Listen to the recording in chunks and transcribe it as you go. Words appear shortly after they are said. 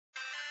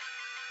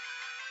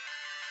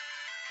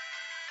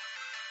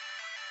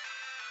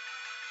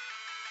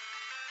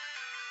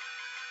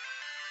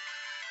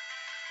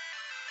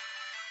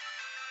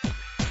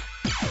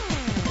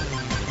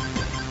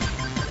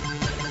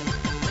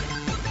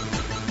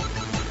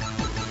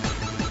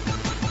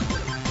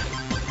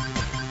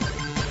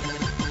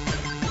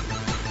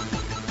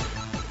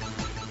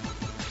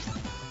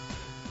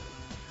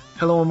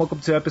Hello and welcome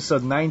to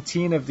episode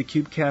 19 of the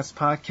Cubecast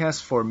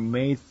podcast for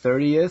May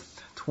 30th,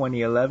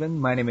 2011.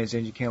 My name is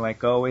Ginger King,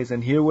 like always,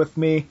 and here with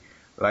me,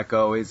 like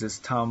always, is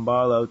Tom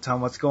Barlow.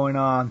 Tom, what's going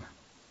on?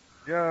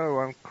 Yo,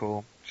 I'm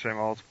cool. Same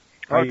old.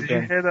 Did you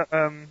hear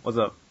that? What's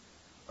up?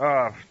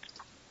 I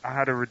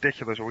had a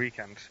ridiculous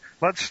weekend.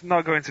 Let's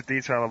not go into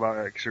detail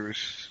about it because it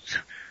was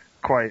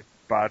quite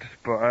bad.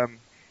 But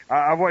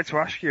I wanted to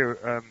ask you,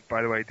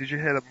 by the way, did you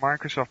hear that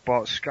Microsoft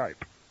bought Skype?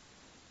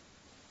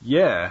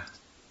 Yeah.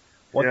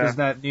 What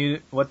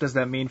does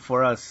that mean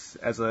for us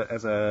as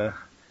a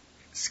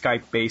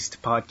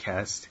Skype-based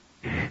podcast?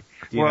 Do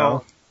you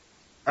know?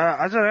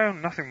 I don't know.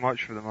 Nothing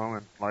much for the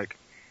moment. Like,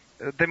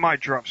 they might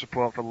drop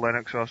support for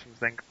Linux or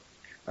something,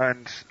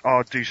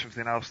 or do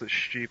something else that's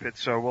stupid.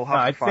 So we'll have.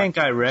 I think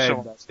I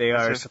read that they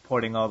are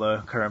supporting all the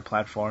current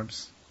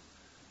platforms.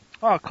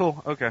 Oh,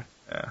 cool. Okay.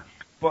 Yeah.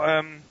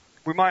 But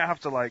we might have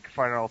to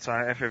find an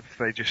alternative if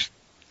they just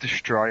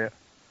destroy it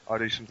or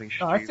do something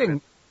stupid. I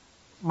think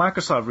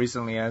Microsoft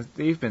recently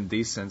they've been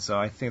decent, so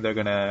I think they're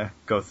gonna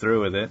go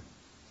through with it.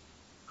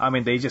 I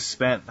mean, they just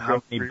spent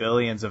how many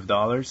billions of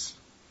dollars?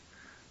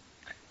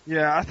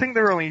 Yeah, I think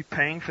they're only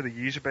paying for the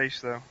user base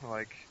though.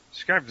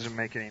 Skype doesn't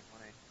make any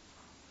money.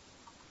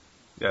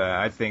 Yeah,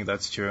 I think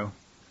that's true.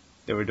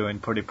 They were doing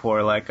pretty poor.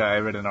 I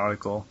read an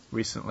article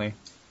recently,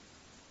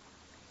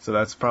 so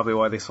that's probably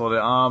why they sold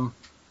it.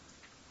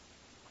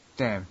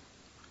 Damn.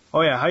 Oh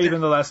yeah, how you been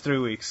the last 3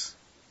 weeks?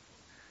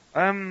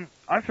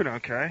 I've been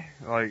okay.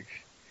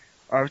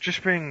 I've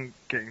just been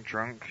getting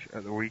drunk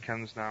at the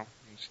weekends now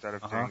instead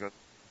of doing good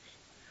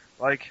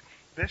things.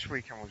 This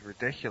weekend was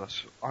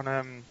ridiculous.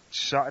 On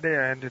Saturday,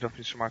 I ended up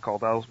in somewhere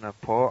called Ellesmere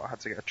Port. I had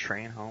to get a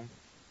train home.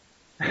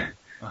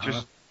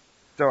 Just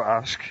don't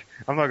ask.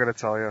 I'm not gonna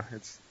tell you.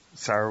 It's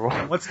terrible.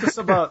 What's this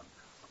about?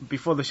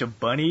 Before the show,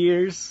 bunny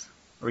ears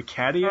or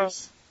cat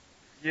ears?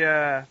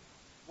 Yeah.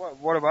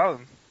 What about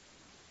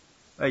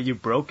them? You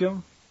broke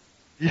him?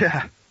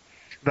 Yeah,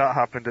 that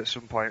happened at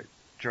some point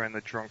during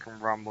the drunken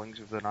ramblings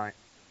of the night.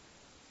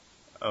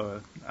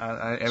 Oh,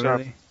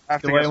 really?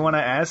 Do I want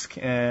to ask?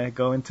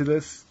 Go into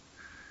this?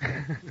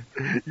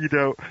 You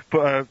don't.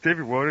 But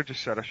David Warner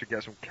just said I should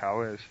get some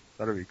cow ears.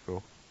 That'd be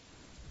cool.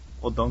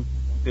 Well, don't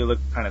they look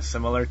kind of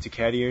similar to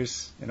cat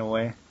ears in a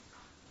way?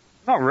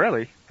 Not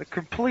really. They're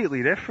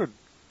completely different.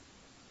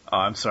 Oh,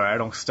 I'm sorry. I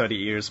don't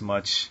study ears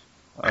much.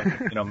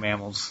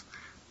 Mammals.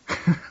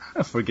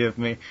 Forgive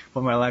me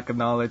for my lack of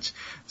knowledge.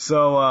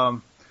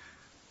 So,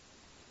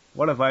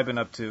 what have I been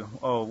up to?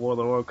 Oh, World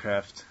of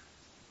Warcraft.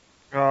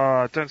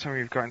 Don't tell me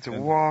you've got into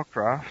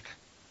Warcraft.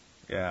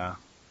 Yeah.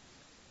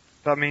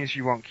 That means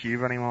you won't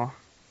cube anymore.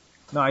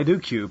 No, I do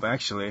cube,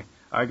 actually.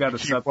 I got a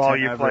sub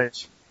 10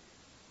 average.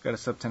 Got a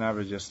sub 10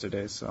 average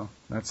yesterday, so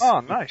that's... Oh,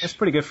 nice. That's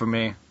pretty good for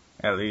me,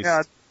 at least.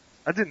 Yeah,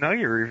 I didn't know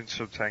you were even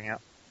sub 10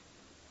 yet.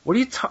 What are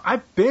you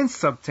I've been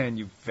sub 10,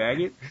 you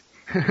faggot.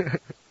 Oh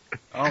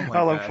my god.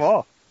 How long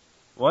for?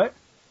 What?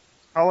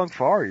 How long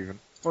for, even?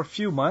 For a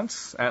few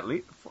months, at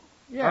least.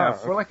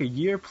 For a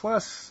year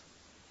plus.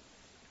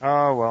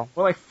 Oh, well.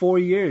 For 4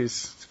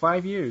 years.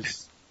 5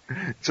 years.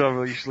 It's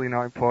obviously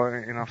not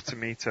important enough to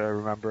me to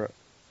remember it.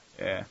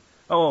 Yeah.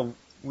 Oh,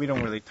 we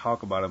don't really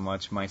talk about it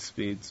much, my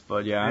speeds,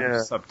 but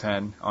I'm sub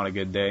 10 on a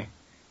good day.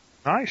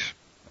 Nice.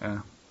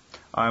 Yeah.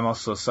 I'm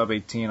also sub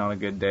 18 on a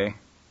good day,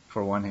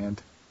 for one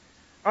hand.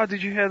 Oh,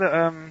 did you hear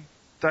that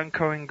Dan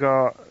Cohen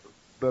got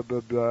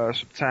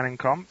sub 10 in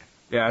comp?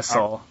 Yeah, I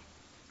saw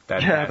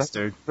that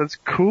bastard. That's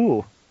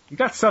cool. You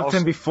got sub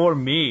 10 before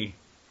me.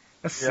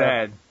 That's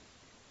sad.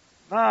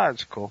 Nah,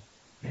 it's cool.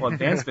 Well,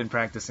 Dan's been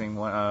practicing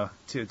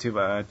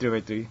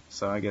 3x3,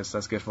 so I guess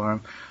that's good for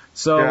him.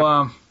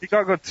 So, he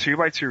got good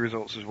 2x2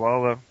 results as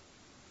well, though.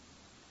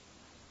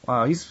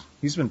 Wow,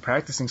 he's been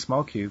practicing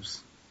small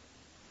cubes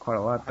quite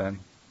a lot then.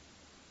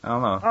 I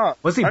don't know. Oh,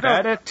 was he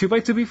bad at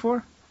 2x2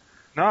 before?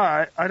 No,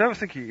 I don't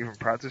think he even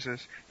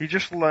practices. He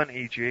just learned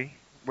EG,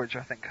 which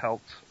I think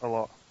helped a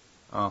lot.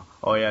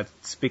 Oh yeah.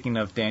 Speaking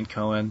of Dan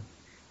Cohen,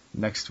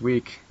 next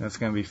week that's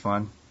gonna be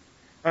fun.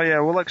 Oh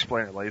yeah, we'll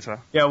explain it later.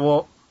 Yeah,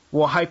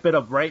 we'll hype it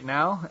up right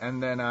now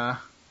and then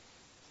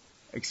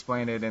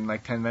explain it in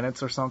 10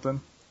 minutes or something.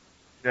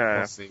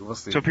 Yeah, we'll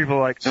see. So people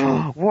are like,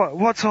 oh,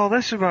 what's all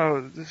this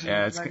about?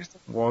 It's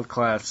world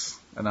class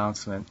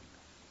announcement.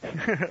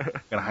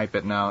 Gonna hype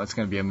it now. It's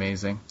gonna be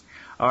amazing.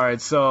 All right,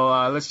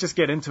 so let's just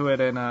get into it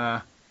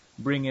and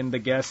bring in the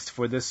guest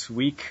for this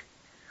week.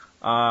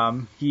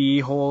 He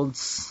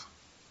holds.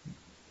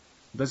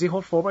 Does he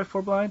hold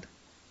 4x4 blind?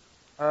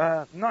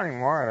 Not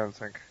anymore, I don't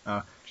think.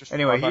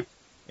 Anyway,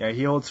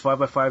 he holds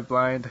 5x5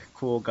 blind.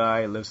 Cool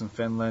guy, lives in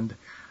Finland.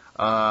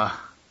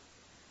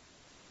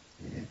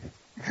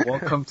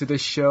 Welcome to the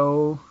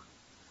show.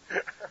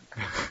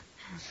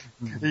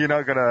 You're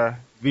not gonna...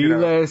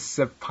 Ville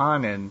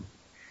Seppnen.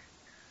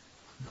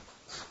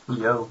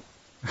 Yo.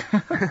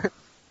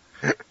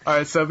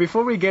 Alright, so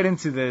before we get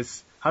into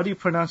this, how do you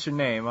pronounce your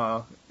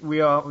name?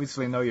 We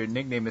obviously know your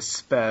nickname is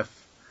Speff,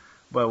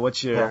 but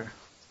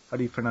how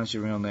do you pronounce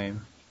your real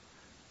name?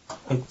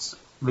 It's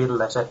Ville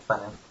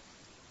Seppnen.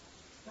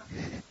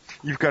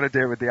 You've got to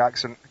do it with the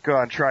accent. Go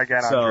on, try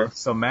again, Andrew.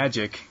 So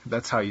magic.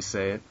 That's how you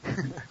say it.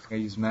 I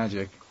use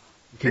magic.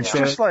 You can It's say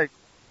just it. like,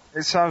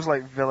 it sounds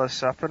like Ville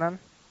Seppnen.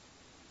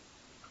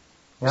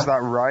 Yeah. Is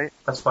that right?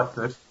 That's quite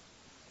good.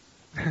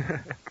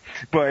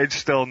 But it's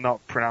still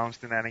not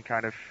pronounced in any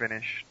kind of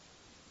Finnish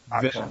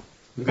accent.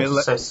 You can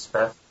just say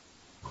Speth.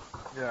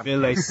 Yeah.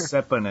 Ville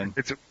Seppnen.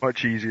 It's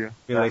much easier.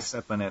 Ville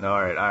Seppnen.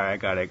 All right,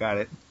 got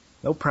it.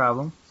 No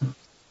problem.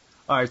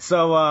 All right,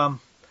 so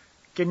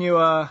can you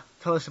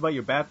tell us about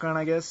your background,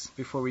 I guess,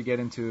 before we get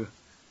into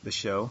the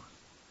show?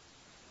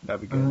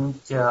 That'd be good.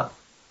 Yeah,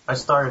 I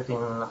started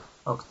in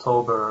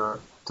October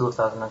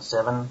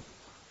 2007.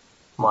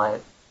 My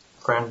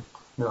friend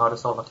knew how to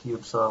solve a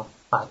cube, so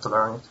I had to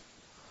learn it.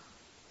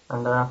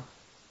 And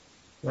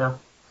yeah,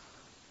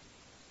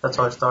 that's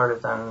how I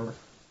started. And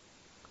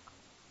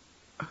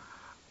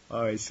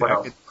All right,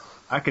 so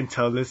I can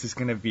tell this is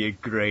gonna be a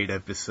great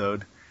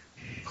episode.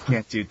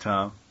 Can't you,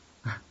 Tom?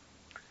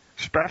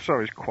 Spaff's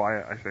always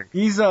quiet, I think.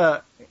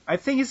 I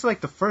think he's like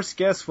the first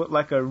guest with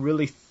like a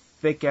really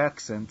thick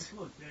accent.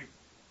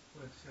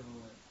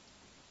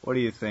 What do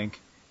you think,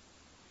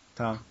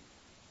 Tom?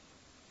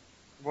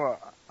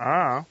 What?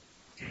 Ah.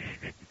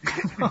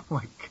 Oh my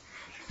god.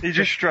 He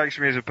just strikes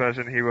me as a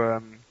person who,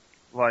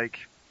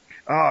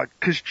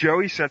 because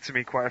Joey said to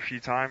me quite a few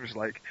times,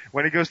 like,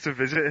 when he goes to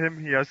visit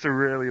him, he has to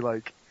really,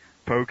 like,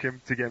 poke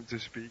him to get him to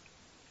speak.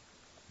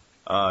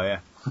 Oh yeah.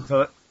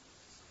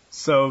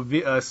 So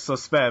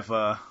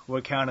Spev,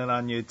 we're counting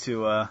on you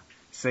to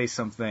say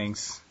some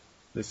things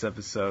this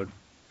episode.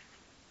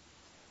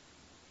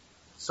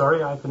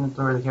 sorry, I couldn't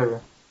really hear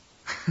you.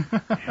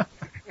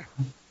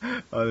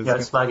 Yeah,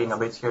 it's lagging a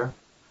bit here.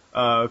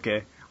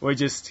 Okay. We're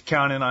just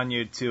counting on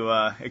you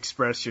to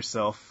express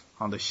yourself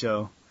on the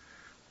show.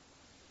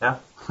 Yeah.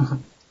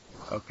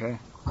 Okay.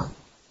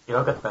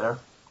 It'll get better.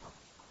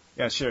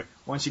 Yeah, sure.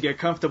 Once you get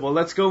comfortable,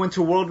 let's go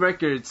into world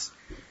records.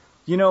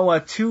 You know,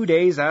 2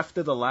 days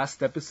after the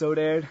last episode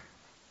aired,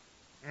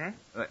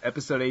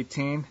 episode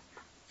 18,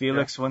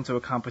 Felix went to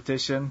a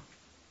competition.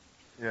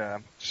 Yeah,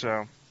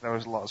 so there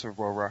was lots of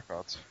world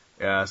records.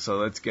 Yeah, so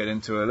let's get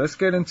into it. Let's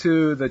get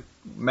into the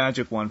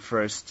magic one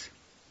first.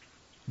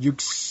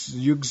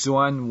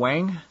 Yuxuan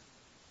Wang?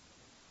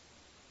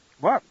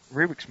 What?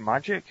 Rubik's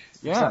Magic?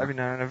 Yeah. Is that even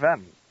an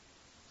event?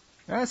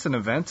 That's an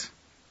event.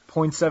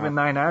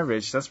 0.79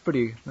 average. That's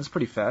pretty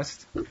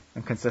fast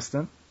and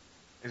consistent.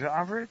 Is it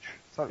average?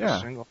 I thought it Yeah.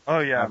 was single. Oh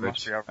yeah, it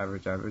must be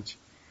average. Average.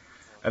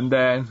 And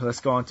then let's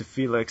go on to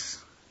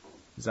Felix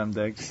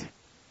Zemdegs.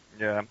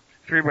 Yeah.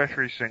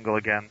 3x3 single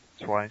again,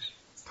 twice.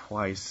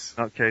 Twice.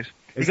 Not case.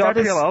 He Is got a that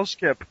his- PLL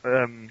skip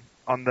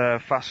on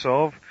the fast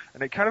solve,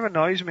 and it kind of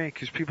annoys me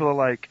because people are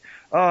like,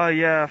 "Oh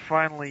yeah,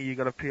 finally you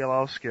got a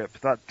PLL skip."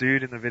 That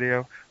dude in the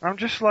video, and I'm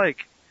just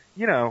like,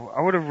 you know,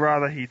 I would have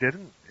rather he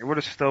didn't. It would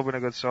have still been a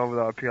good solve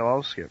without a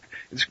PLL skip.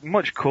 It's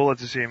much cooler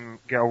to see him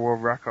get a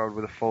world record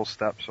with a full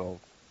step solve.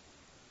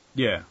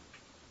 Yeah.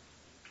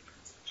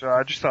 So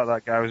I just thought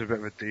that guy was a bit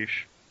of a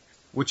douche.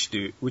 Which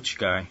dude? Which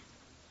guy?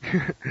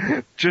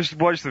 Just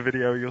watch the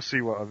video, you'll see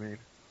what I mean.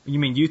 You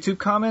mean YouTube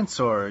comments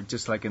or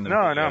just like in the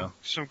video? No,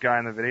 some guy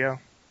in the video.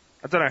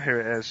 I don't know who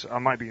it is. I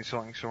might be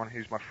insulting someone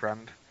who's my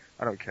friend.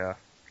 I don't care.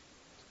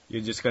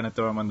 You're just gonna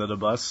throw him under the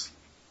bus?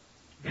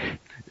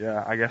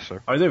 Yeah, I guess so.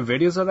 Are there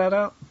videos of that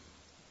out?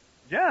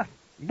 Yeah.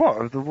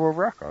 What, of the world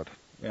record?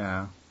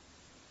 Yeah.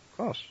 Of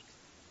course.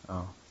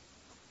 Oh.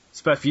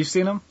 Speff, you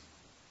seen him?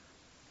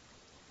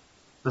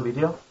 The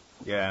video?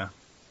 Yeah.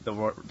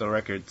 The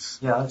records.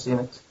 Yeah, I've seen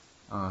it.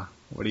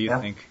 What do you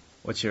think?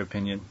 What's your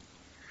opinion?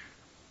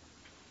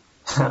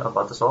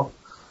 About the solve?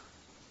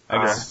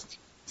 I guess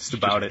just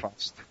about it.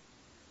 Fast.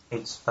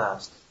 It's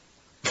fast.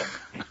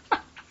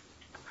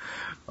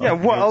 Yeah,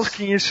 what else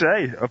can you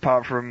say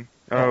apart from,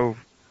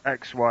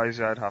 X, Y,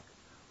 Z happened?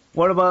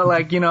 What about,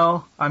 like, you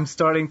know, I'm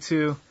starting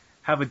to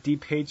have a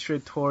deep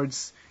hatred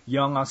towards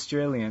young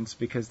Australians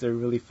because they're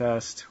really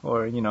fast,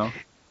 or, you know,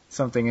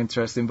 something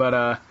interesting.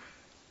 But,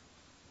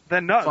 They're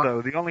not,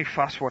 though. The only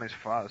fast one is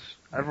Faz.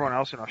 Everyone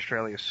else in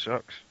Australia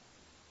sucks.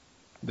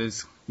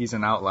 he's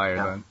an outlier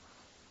then.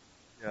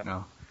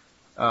 Yeah.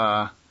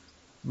 No.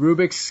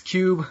 Rubik's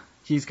Cube,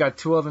 he's got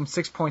two of them,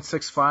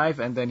 6.65,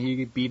 and then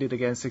he beat it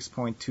again,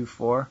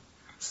 6.24.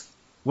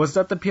 Was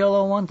that the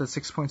PLO one, the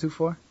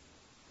 6.24?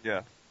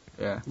 Yeah.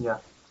 Yeah. Yeah.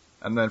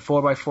 And then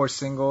 4x4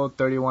 single,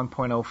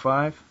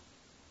 31.05.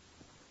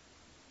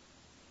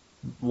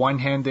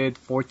 One-handed,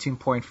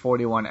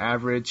 14.41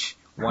 average.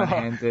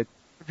 One-handed,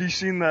 Have you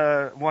seen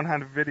the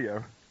one-handed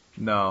video?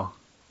 no.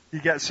 He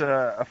gets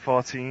a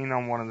 14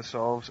 on one of the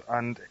solves,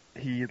 and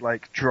he,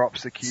 like,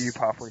 drops the cube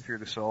halfway through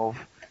the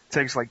solve.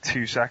 Takes, like,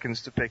 2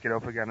 seconds to pick it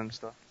up again and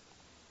stuff.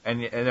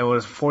 And it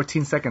was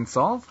 14-second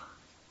solve?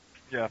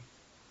 Yeah.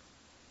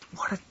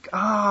 What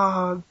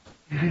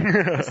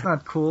that's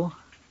not cool.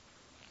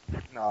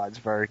 No, it's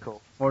very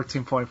cool.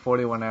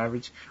 14.41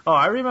 average. Oh,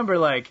 I remember,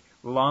 like,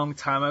 long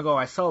time ago,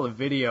 I saw a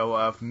video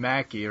of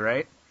Mackie,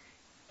 right?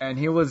 And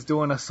he was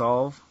doing a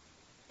solve,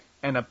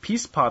 and a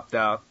piece popped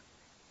out,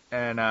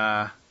 and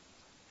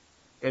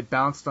it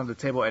bounced on the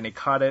table, and he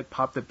caught it,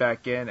 popped it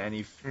back in, and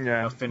he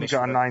finished he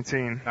got with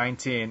 19.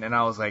 19, and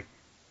I was like,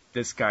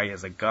 this guy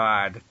is a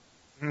god.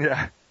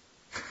 Yeah.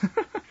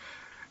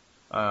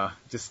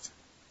 Just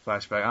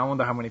flashback. I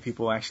wonder how many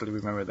people actually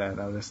remember that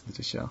listened to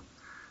the show.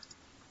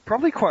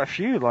 Probably quite a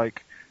few.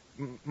 Like,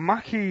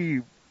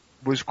 Mackie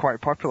was quite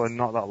popular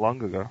not that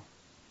long ago.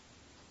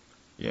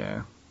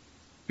 Yeah.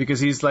 Because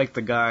he's like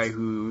the guy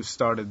who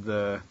started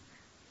the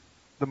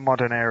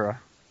modern era.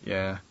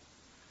 Yeah.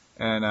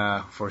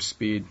 And for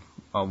speed,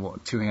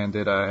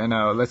 two-handed.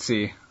 And let's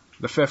see,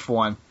 the fifth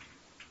one.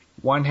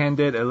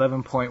 One-handed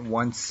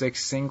 11.16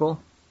 single.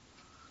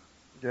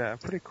 Yeah,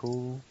 pretty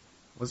cool.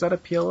 Was that a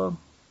PLO?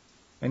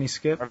 Any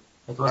skip?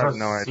 It was a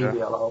no idea.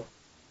 CBLO.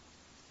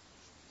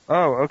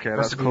 Oh, okay,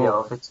 that's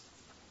cool.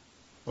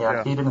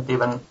 Yeah,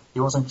 he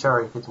wasn't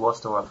sure if it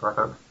was the world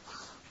record.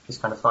 It's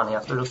kind of funny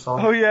after the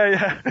song. Oh,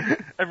 yeah.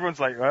 Everyone's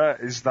like,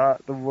 is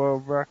that the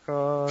world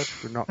record?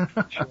 We're not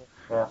sure.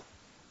 Yeah.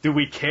 Do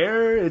we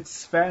care?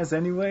 It's fast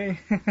anyway.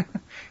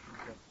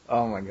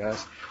 Oh my gosh.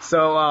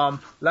 So,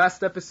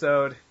 last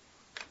episode,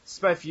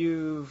 if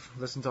you've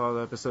listened to all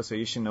the episodes, so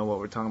you should know what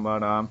we're talking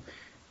about.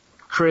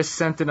 Chris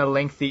sent in a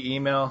lengthy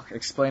email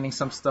explaining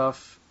some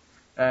stuff,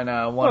 and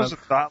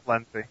wasn't that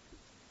lengthy.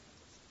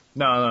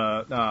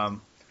 No.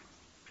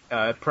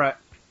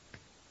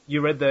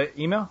 You read the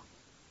email?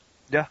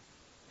 Yeah.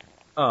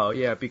 Oh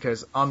yeah,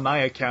 because on my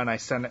account I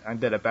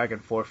did a back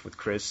and forth with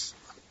Chris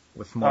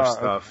with more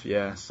stuff. Okay.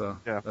 Yeah, so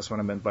that's what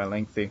I meant by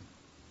lengthy.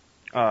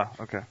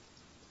 Okay.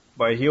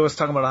 But he was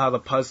talking about how the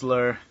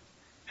puzzler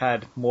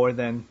had more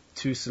than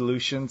 2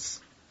 solutions,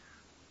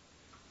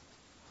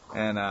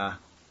 and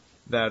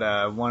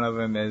that one of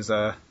them is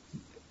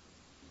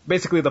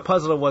basically the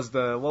puzzler was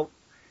the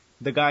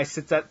guy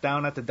sits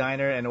down at the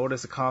diner and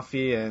orders a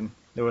coffee, and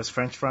there was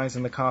French fries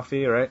in the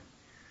coffee, right?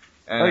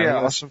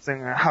 And or something.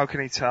 How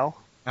can he tell?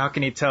 How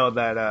can he tell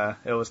that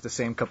it was the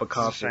same cup of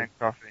coffee? The same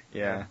coffee.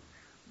 Yeah.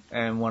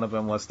 And one of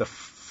them was the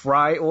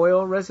fry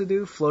oil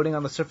residue floating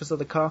on the surface of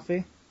the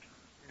coffee.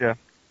 Yeah.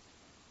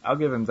 I'll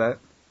give him that.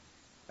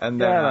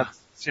 And then, that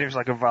seems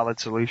like a valid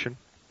solution.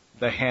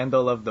 The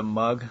handle of the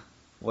mug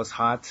was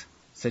hot,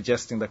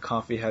 suggesting the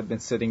coffee had been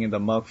sitting in the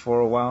mug for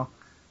a while.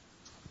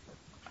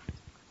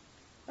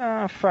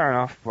 Fair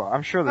enough, but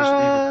I'm sure there's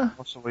even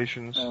more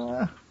solutions.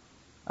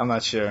 I'm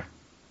not sure.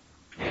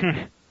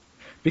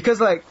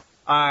 Because,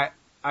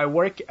 I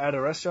work at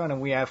a restaurant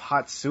and we have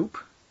hot soup,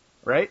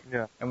 right?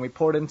 Yeah. And we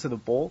pour it into the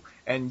bowl,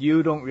 and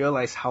you don't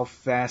realize how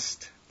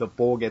fast the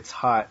bowl gets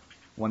hot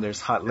when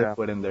there's hot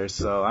liquid in there.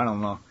 So, I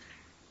don't know.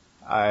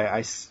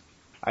 I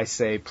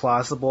say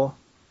plausible,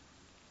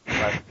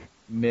 but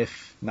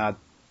myth not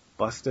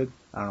busted.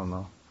 I don't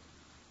know.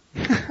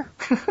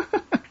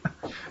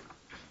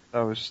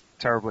 That was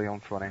terribly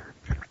unfunny.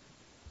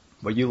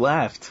 But you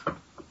laughed.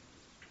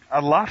 I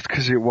laughed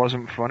because it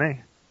wasn't funny.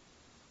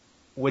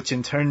 Which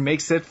in turn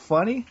makes it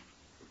funny?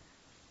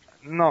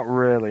 Not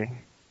really.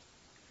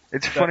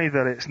 It's funny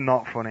that it's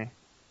not funny.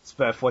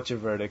 Spef, what's your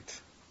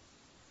verdict?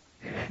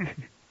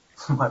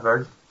 My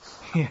verdict?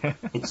 Yeah.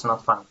 It's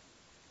not funny.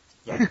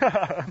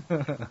 Yeah.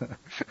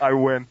 I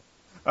win.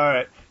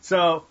 Alright,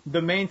 so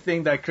the main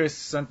thing that Chris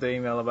sent the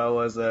email about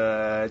was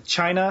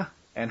China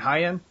and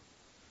Haiyan.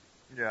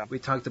 Yeah. We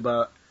talked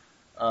about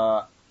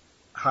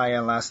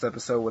Haiyan last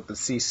episode with the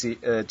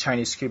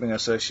Chinese Cubing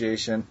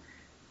Association.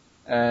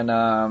 And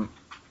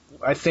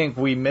I think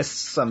we missed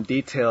some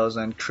details,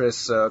 and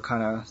Chris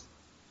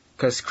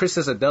because Chris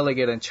is a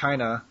delegate in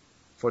China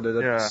for the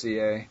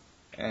WCA,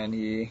 and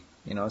he,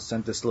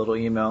 sent this little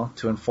email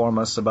to inform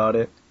us about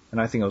it,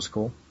 and I think it was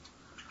cool.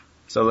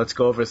 So let's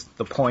go over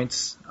the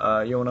points.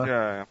 You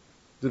wanna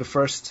do the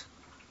first?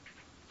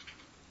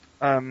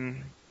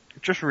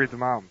 Just read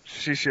them out.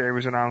 CCA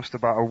was announced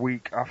about a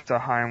week after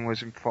Haiyan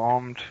was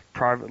informed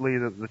privately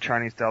that the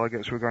Chinese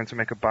delegates were going to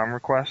make a ban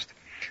request.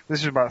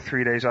 This is about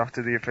 3 days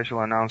after the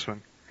official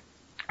announcement.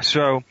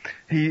 So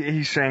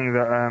he's saying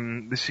that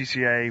the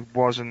CCA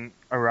wasn't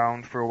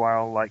around for a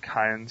while, like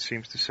Haiyan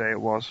seems to say it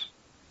was.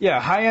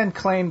 Yeah, Haiyan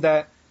claimed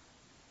that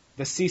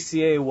the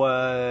CCA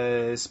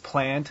was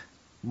planned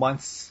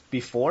months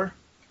before,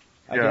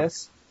 I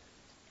guess.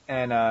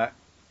 And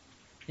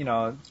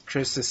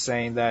Chris is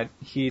saying that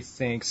he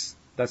thinks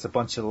that's a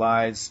bunch of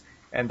lies,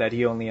 and that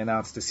he only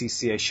announced the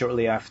CCA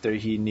shortly after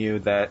he knew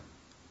that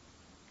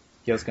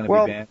he was going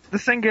to be banned. The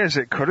thing is,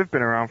 it could have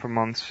been around for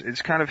months.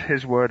 It's kind of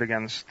his word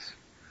against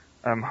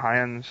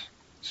Haiyan's.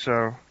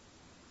 So,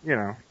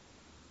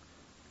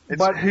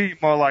 it's who you're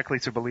more likely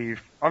to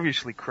believe.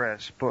 Obviously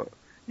Chris, but,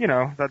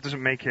 that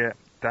doesn't make it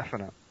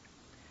definite.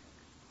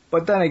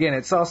 But then again,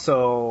 it's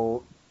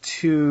also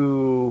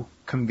too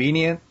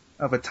convenient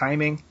of a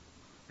timing.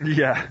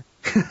 Yeah.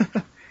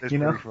 It's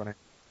pretty funny.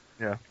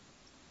 Yeah.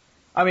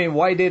 I mean,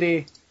 why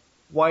did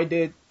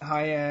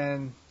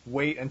Haiyan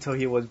wait until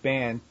he was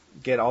banned,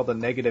 get all the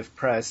negative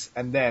press,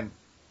 and then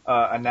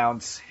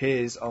announce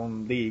his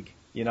own league,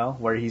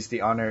 where he's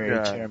the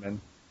honorary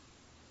chairman?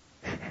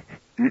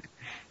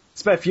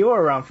 Spef, you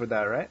were around for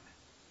that, right?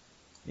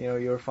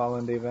 You were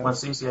following the event? When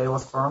CCA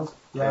was formed?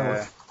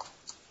 Yeah.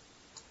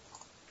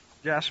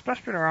 Yeah,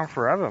 Spef's been around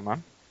forever,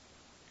 man.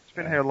 He's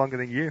been here longer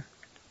than you.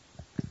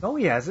 No,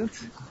 he hasn't.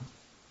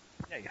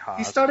 Yeah, he has.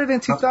 He started in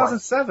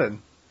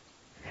 2007.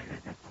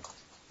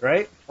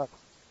 Right?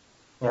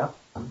 Yeah.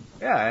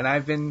 Yeah, and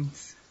I've been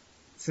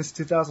since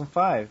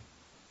 2005.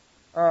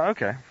 Oh,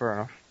 okay, fair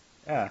enough.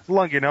 Yeah.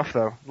 Long enough,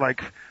 though.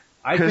 Like,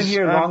 I've been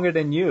here longer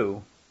than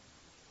you.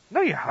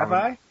 No, you haven't.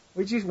 Have I?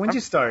 When'd you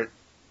start?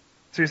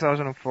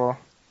 2004.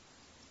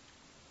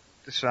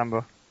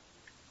 December.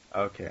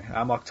 Okay,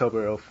 I'm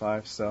October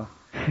 05, so.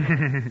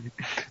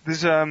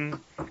 There's, oh,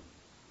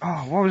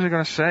 what was I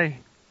gonna say?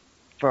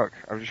 Fuck,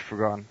 I've just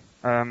forgotten.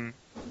 Not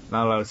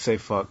allowed to say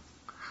fuck.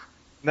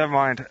 Never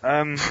mind.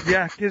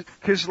 Yeah,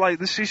 cause like,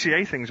 the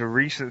CCA thing's a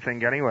recent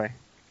thing anyway.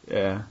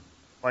 Yeah.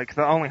 Like,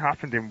 that only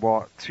happened in,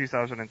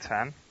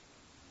 2010?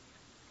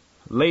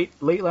 Late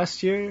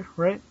last year,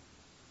 right?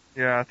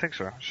 Yeah, I think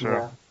so. So,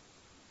 Yeah.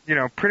 you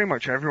know, pretty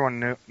much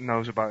everyone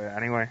knows about it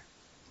anyway.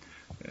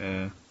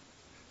 Yeah.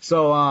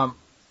 So,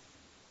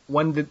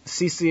 when the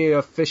CCA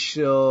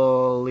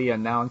officially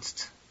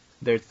announced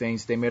their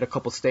things, they made a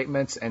couple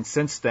statements, and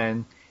since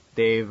then,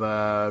 they've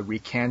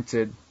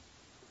recanted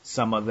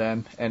some of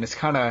them, and it's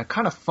kind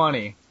of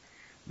funny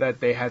that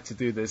they had to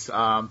do this.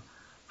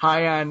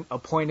 Haiyan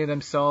appointed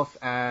himself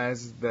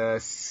as the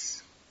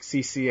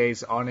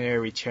CCA's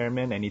honorary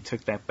chairman, and he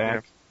took that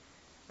back.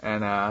 Yeah.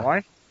 And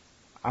why?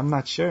 I'm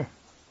not sure.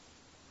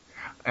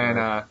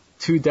 And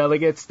two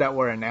delegates that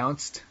were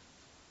announced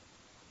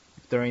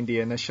during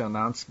the initial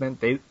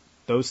announcement,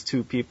 those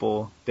two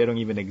people, they don't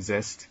even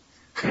exist.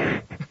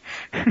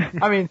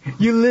 I mean,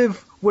 you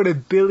live with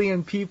 1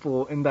 billion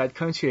people in that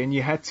country, and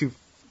you had to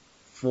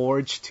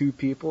forge two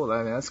people.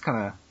 I mean, that's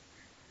kind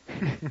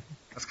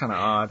of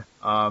odd.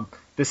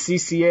 The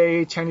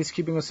CCA, Chinese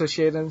Keeping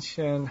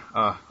Association,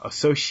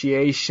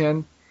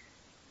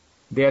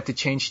 they had to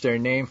change their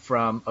name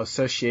from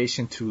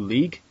association to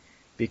league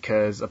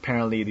because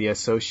apparently the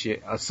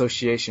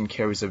association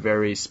carries a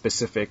very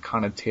specific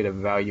connotative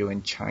value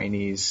in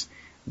Chinese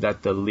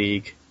that the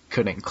league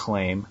couldn't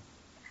claim.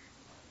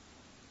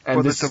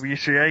 And the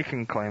WCA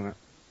can claim it.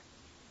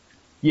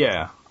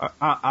 Yeah,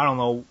 I don't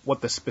know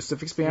what the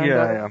specifics behind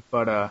that,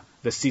 but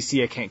the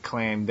CCA can't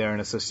claim they're an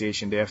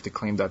association. They have to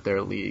claim that they're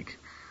a league.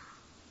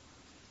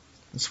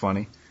 It's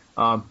funny.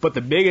 But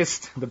the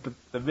biggest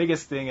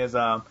thing is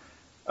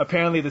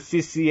apparently the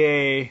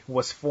CCA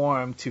was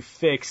formed to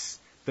fix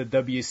the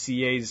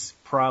WCA's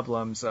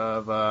problems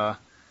of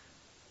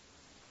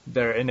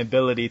their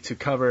inability to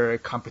cover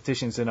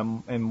competitions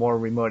in more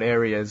remote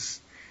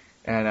areas.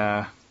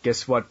 And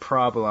guess what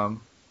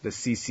problem the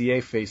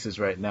CCA faces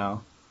right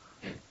now?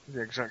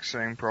 The exact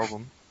same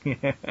problem.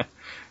 Yeah.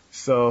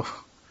 So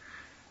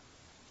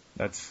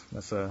I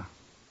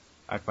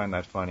find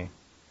that funny.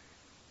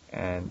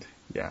 And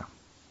yeah.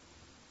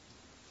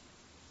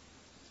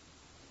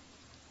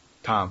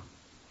 Tom.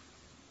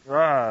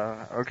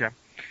 Okay.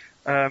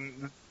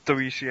 The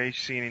WCA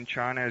scene in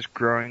China is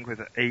growing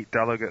with 8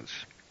 delegates.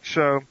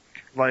 So,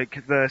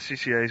 like, the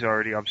CCA is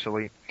already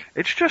obsolete.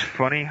 It's just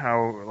funny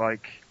how,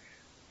 like,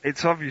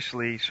 it's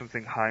obviously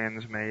something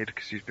Haiyan's made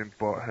because he's been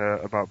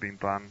butthurt about being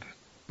banned.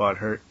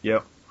 Butthurt,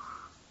 yep.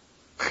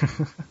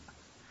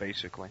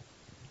 Basically.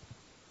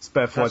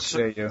 Spef, what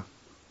say you?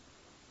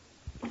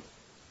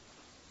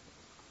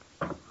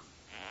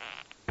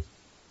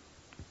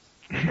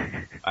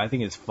 I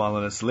think it's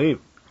falling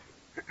asleep.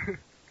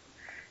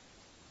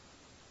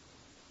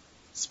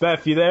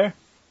 Spef, you there?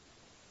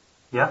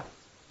 Yeah.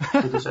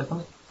 Did you say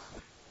something?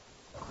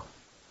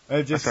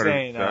 I'm just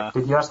saying.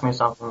 Did you ask me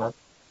something?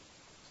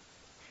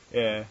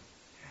 Yeah.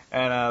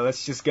 And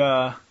let's just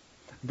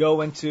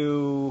go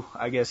into,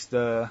 I guess,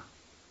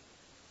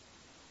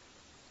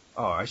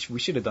 we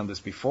should have done this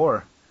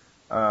before.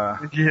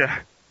 Yeah.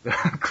 The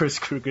Chris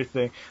Kruger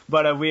thing.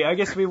 But I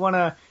guess we want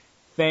to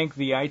thank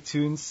the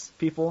iTunes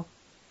people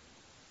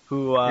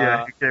who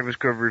who gave us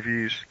good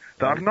reviews.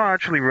 I've not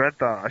actually read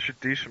that. I should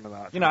do some of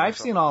that. You know, I've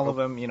seen all of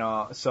them,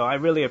 so I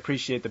really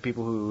appreciate the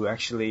people who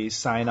actually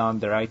sign on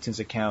their iTunes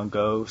account,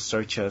 go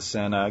search us,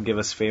 and give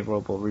us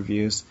favorable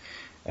reviews.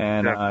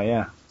 And,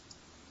 yeah.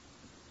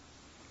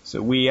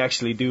 So we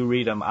actually do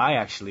read them. I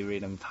actually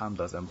read them. Tom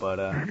doesn't, but...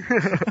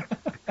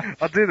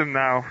 I'll do them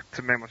now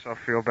to make myself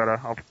feel better.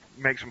 I'll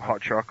make some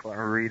hot chocolate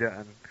and read it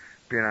and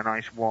be in a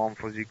nice, warm,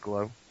 fuzzy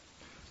glow.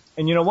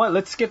 And you know what?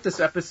 Let's skip this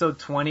episode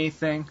 20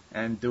 thing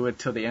and do it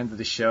till the end of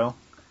the show.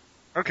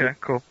 Okay,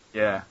 cool.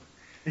 Yeah.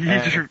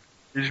 You're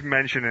just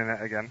mentioning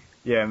it again.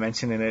 Yeah,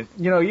 mentioning it.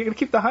 You're going to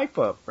keep the hype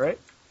up, right?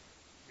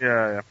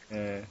 Yeah.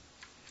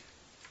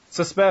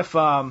 So, Spef,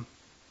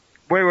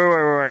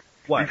 Wait.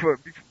 What?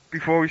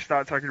 Before we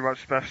start talking about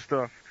Spef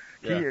stuff,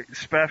 can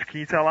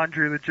you tell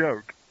Andrew the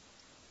joke?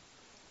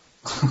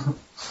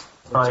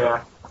 Oh,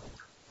 yeah.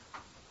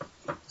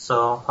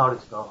 So, how did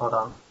it go?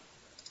 Hold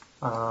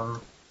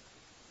on.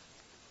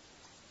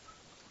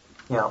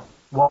 Yeah.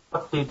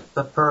 What did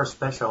the Per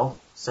Special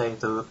say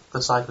to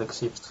the cyclic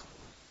shift?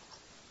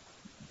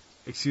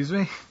 Excuse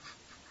me?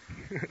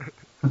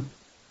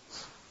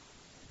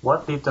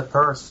 What did the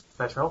Per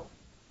Special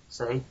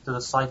say to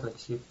the cyclic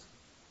shift?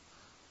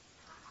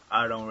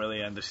 I don't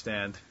really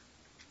understand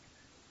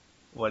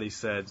what he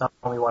said. Tell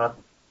me you want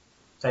to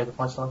say the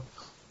punchline?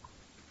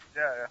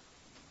 Yeah.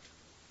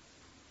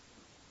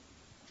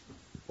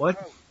 What?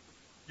 Oh,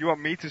 you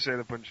want me to say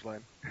the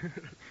punchline?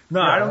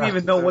 No, Yeah, I don't I even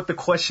asked know you. what the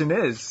question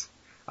is.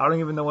 I don't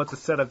even know what the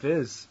setup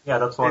is. Yeah,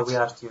 that's why we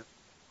asked you.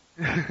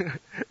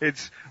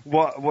 It's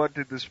what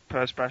did this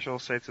per special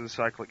say to the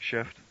cyclic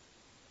shift?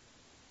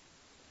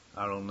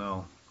 I don't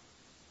know.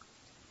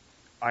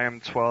 I am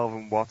 12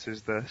 and what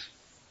is this?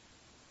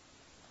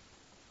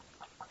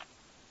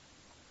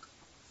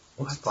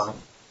 It's funny.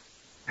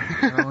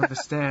 I don't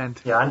understand.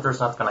 Yeah, Andrew's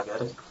not gonna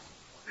get it.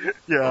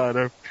 Yeah, I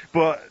know.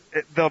 But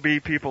there'll be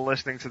people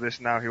listening to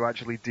this now who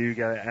actually do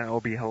get it, and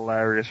it'll be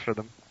hilarious for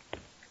them.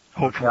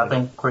 Hopefully. Yeah, I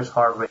think Chris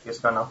Hardwick is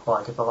gonna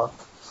like it a lot,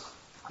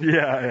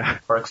 Yeah.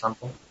 for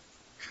example.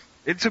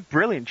 It's a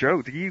brilliant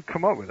joke. Did you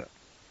come up with it?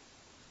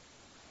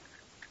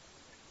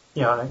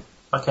 Yeah,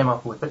 I came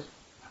up with it.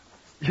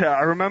 Yeah,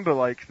 I remember,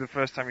 like, the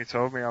first time you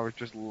told me, I was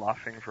just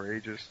laughing for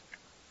ages.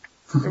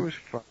 It was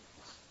fun.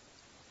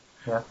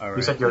 Yeah, All you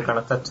right. said you were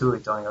gonna tattoo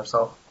it on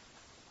yourself.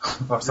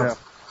 Or something.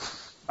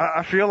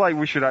 I feel like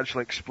we should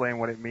actually explain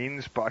what it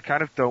means, but I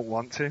kind of don't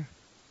want to.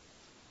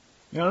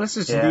 Let's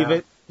just Yeah. leave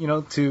it,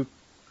 to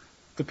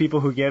the people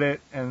who get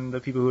it, and the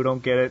people who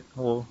don't get it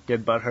will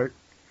get butthurt.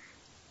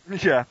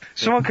 Yeah,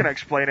 someone can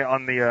explain it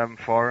on the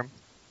forum.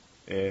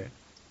 Yeah.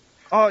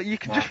 Oh, you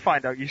can Yeah. just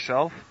find out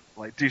yourself.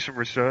 Like, do some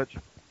research.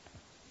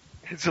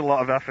 It's a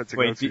lot of effort to go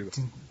Wait, to.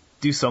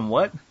 do some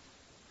what?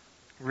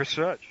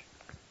 Research.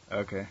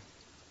 Okay.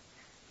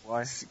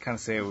 Why? Kind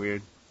of say it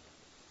weird.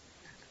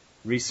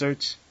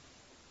 Research?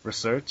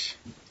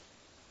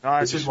 No,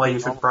 This is why you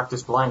should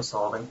practice blind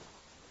solving.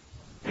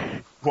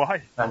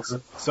 Why? Andrew.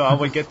 So I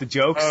would get the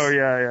jokes? Oh,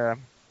 yeah.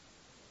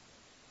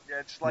 Yeah,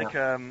 it's like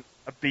a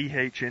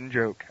BH in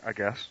joke, I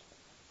guess.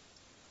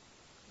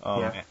 Oh,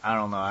 Yeah. man, I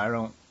don't know. I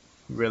don't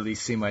really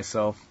see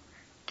myself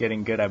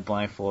getting good at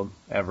blindfold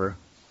ever.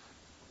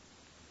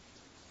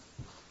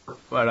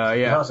 But,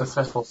 You yeah. have a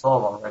successful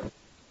solve already.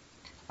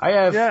 I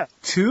have Yeah.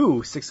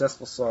 2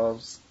 successful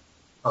solves.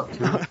 Oh,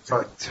 2?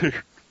 Sorry.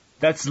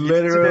 That's You did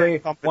it literally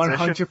in competition.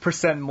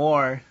 100%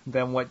 more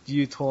than what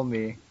you told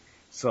me.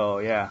 So,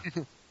 yeah.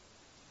 Do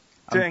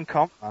it in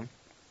comp, man.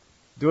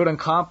 Do it in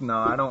comp? No,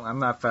 I'm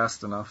not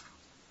fast enough.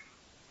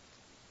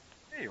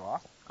 Here you are.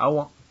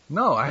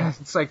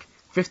 It's like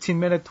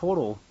 15-minute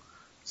total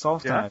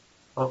solve Yeah. time.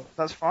 Well,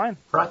 That's fine.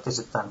 practice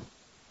it then.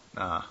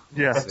 Nah,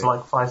 Yeah. Get to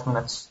like 5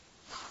 minutes.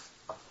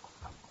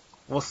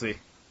 we'll see.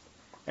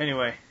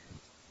 Anyway,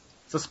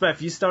 so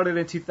Speff, you started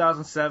in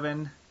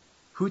 2007.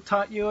 Who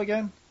taught you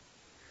again?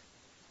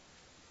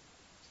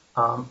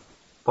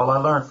 Well, I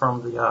learned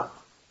from the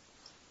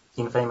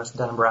infamous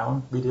Dan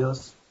Brown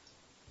videos.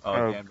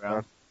 Oh, Dan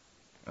Brown.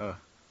 Oh.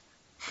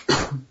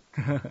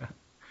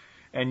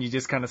 And you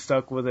just kind of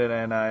stuck with it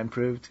and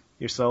improved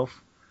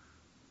yourself?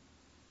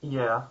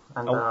 Yeah,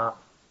 and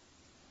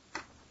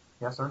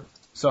yeah, sir.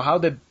 So how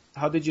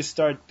did you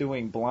start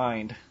doing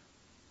blind?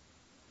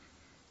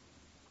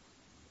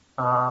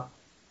 I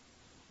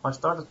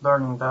started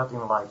learning that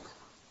in like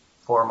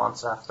 4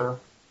 months after,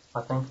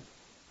 I think.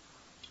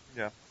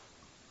 Yeah.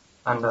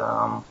 And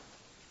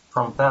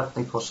from that,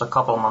 it was a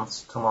couple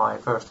months to my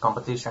first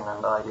competition,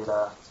 and I did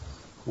a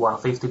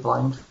 150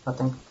 blind, I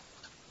think.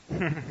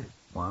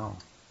 Wow.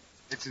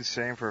 It's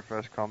insane for a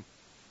first comp.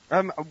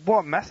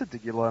 What method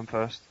did you learn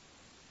first?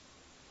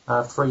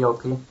 Free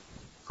OP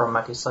from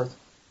Mackie's site.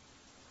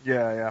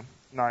 Yeah.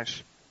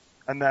 Nice.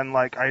 And then,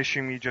 like, I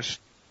assume you just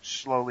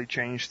slowly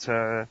changed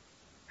to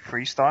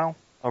freestyle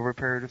over a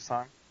period of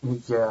time?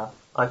 Yeah,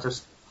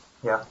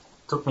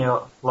 took me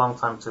a long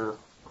time to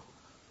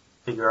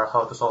figure out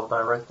how to solve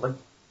directly.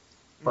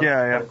 But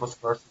Yeah. it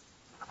was worth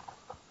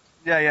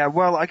it. Yeah.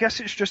 Well, I guess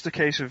it's just a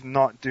case of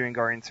not doing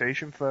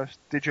orientation first.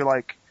 Did you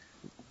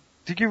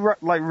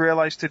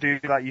realize to do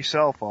that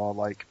yourself, or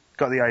like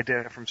got the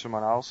idea from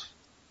someone else?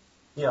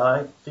 Yeah,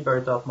 I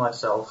figured it out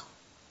myself.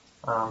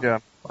 Yeah.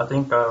 I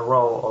think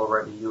Ro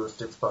already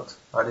used it, but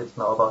I didn't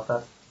know about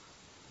that.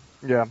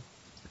 Yeah.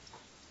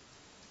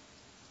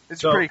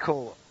 It's So- pretty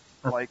cool.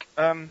 Like,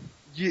 like,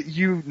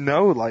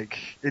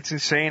 it's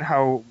insane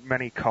how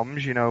many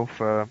comes,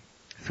 for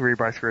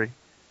 3x3.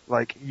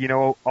 Like,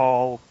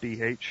 all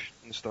BH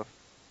and stuff.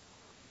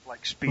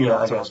 Like, speed Yeah,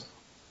 I auto. guess.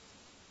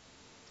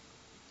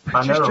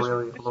 I never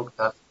really looked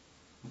at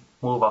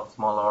move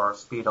optimal or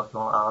speed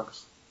optimal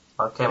arcs.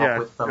 I came up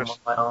with them on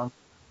my own,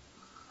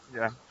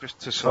 Yeah, just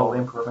to slowly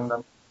solve. improving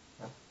them.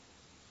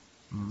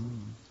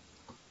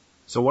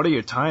 So what are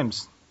your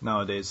times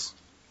nowadays?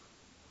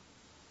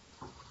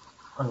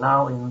 And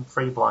now in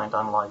free blind,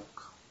 I'm like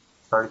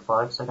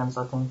 35 seconds,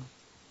 I think.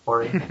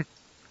 40.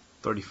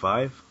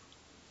 35?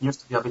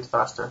 Used to be a bit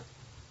faster.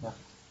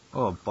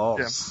 Oh,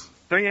 balls.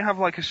 Don't you have,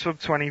 like, a sub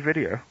 20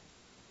 video?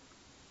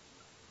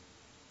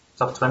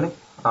 Sub 20?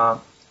 Yeah,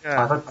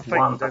 I had think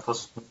one that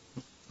was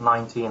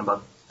 19,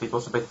 but it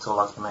was a bit too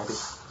lucky, maybe.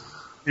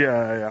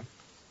 Yeah.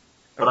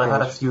 But I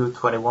had a few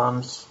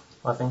 21s,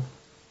 I think.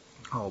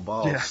 Oh,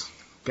 balls. Yeah.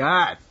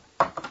 God.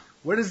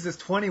 What is this,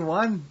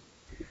 21?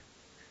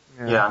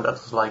 Yeah, and that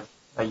was like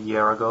a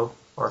year ago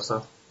or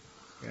so.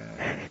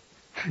 Yeah.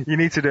 You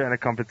need to do it in a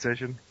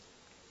competition.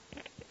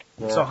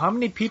 Yeah. So how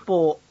many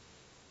people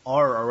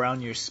are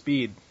around your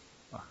speed?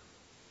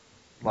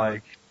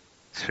 Like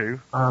 2.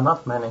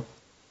 Not many.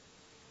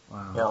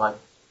 Wow. Yeah, like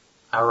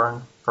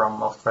Aaron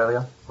from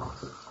Australia.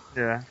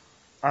 Yeah.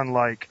 And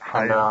like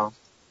And, high.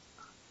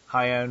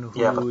 High-end who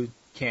Yeah,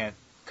 can't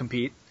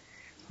compete,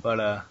 but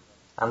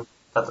and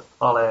that's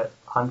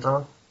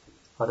Alejandro.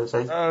 How do you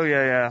say it? Oh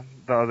yeah,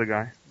 the other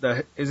guy.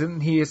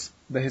 isn't he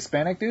the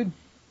Hispanic dude?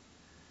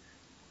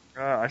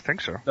 I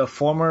think so. The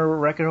former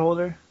record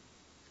holder?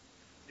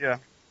 Yeah.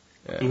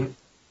 Yeah. He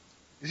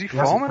Is he has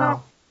it former now?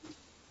 now.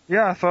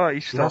 Yeah, I thought he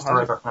He still has the has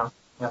it. record now.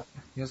 Yeah,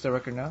 He has the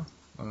record now?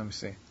 Well, let me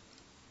see.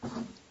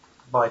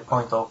 by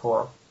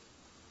 .04.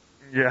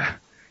 Yeah.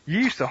 You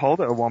used to hold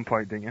it at one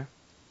point, didn't you?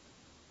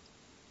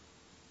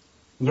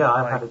 Yeah,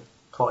 I've Like- had it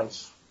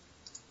twice.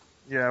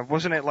 Yeah,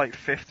 wasn't it like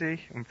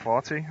 50 and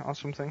 40 or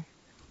something?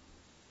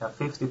 Yeah,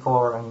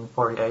 54 and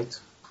 48.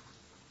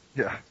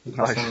 Yeah,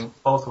 Because nice.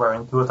 both were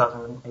in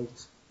 2008.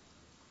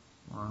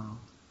 Wow.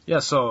 Yeah,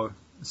 so,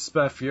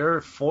 Speff,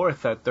 you're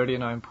fourth at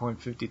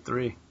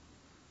 39.53.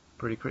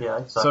 Pretty crazy. Yeah,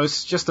 it's So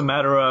it's just a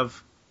matter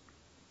of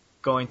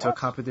going to a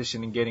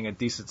competition and getting a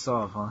decent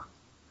solve, huh?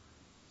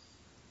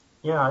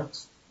 Yeah,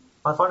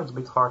 I find it a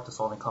bit hard to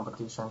solve in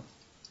competition.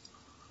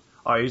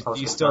 Oh, you I was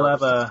you a bit still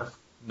have nervous and stuff.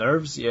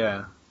 nerves?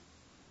 Yeah.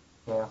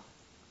 Yeah,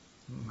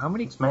 How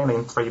many? it's mainly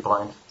in 3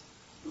 blind.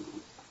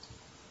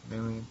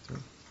 Mainly three.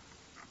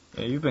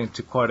 Yeah, you've been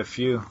to quite a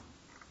few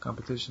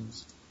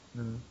competitions.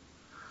 Mm.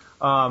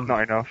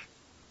 Not enough.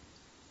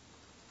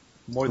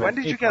 More than When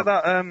did you 8 get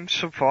that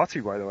sub 40,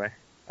 by the way?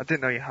 I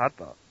didn't know you had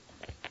that.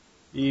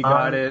 You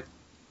got it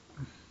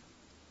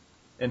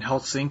in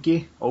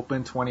Helsinki,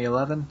 Open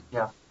 2011.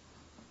 Yeah,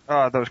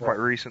 Oh, that was quite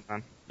recent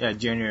then. Yeah,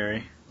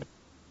 January.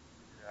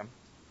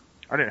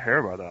 I didn't hear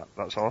about that.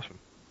 That's awesome.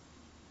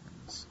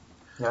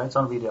 yeah, it's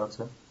on video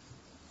too.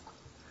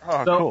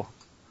 Oh, So- cool.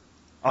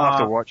 I'll have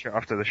to Uh, watch it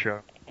after the show.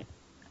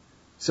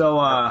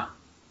 So,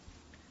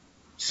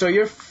 so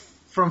you're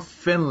from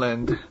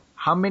Finland.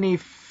 How many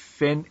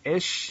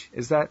Finnish?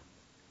 Is that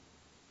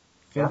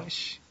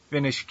Finnish?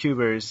 Finnish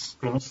cubers.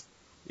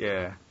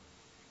 Yeah.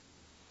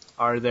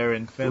 Are there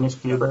in Finnish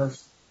Finland?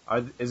 cubers.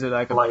 Is it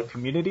like a Like-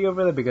 community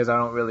over there? Because I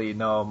don't really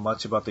know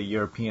much about the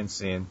European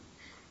scene.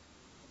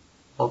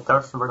 Well,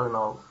 there's really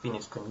no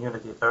Finnish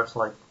community. There's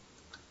like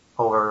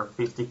over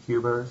 50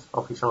 cubers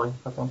officially,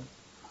 I think.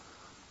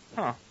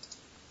 Huh.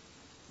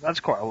 That's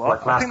quite a lot.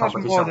 Like I last think that's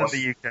more competition than was-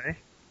 the UK.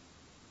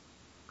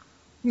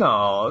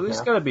 No, there's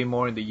Yeah. got to be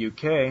more in the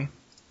UK.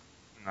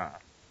 Nah.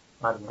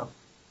 I don't know.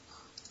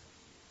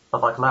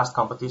 But like last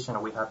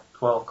competition, we had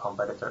 12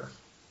 competitors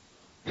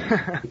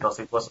because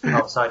it was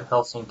outside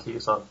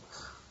Helsinki, so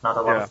not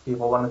a lot Yeah. of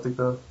people wanted to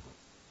go.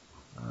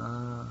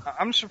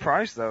 I'm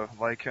surprised though.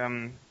 Like,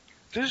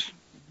 does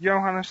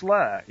Johannes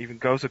Lair even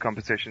go to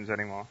competitions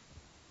anymore?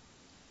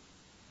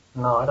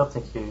 No, I don't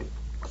think he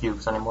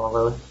cubes anymore,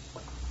 really.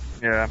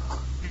 Yeah.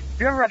 Have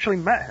you ever actually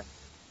met him?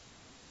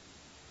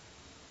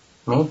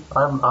 Me?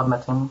 I've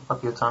met him a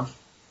few times.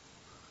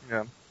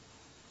 Yeah.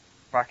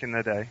 Back in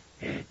the day.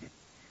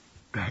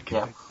 Back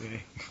Yeah. in the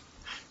day.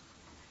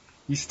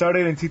 You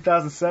started in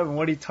 2007.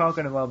 What are you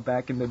talking about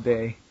back in the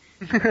day?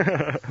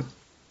 Yeah,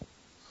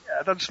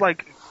 that's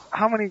like,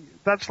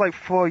 that's like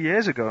 4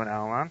 years ago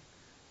now, man.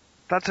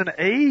 That's an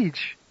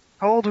age.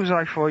 How old was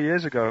I 4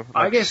 years ago?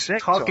 Like I guess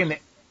 6 or-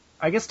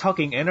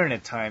 talking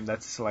internet time,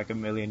 that's like a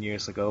million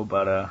years ago,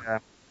 but Yeah,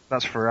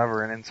 that's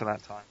forever in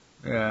internet time.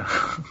 yeah.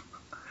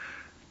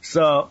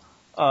 So,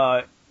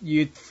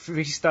 you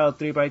freestyle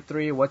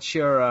 3x3, what's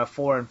your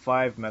 4 and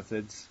 5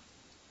 methods?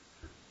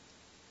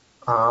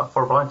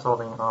 For blind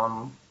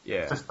solving,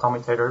 Yeah. just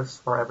commentators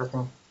for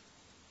everything,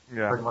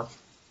 Yeah. pretty much.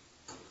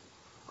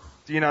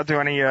 Do you not do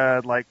any,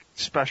 like,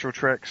 special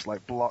tricks,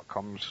 like block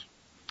comms,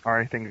 or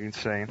anything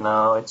insane?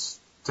 No, it's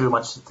too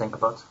much to think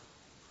about.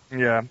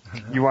 Yeah.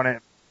 You want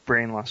it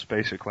brainless,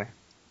 basically.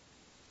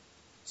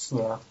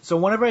 Yeah. So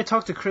whenever I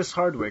talk to Chris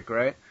Hardwick,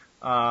 right,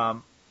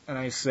 and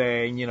I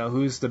say,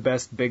 who's the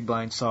best big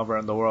blind solver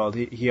in the world,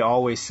 he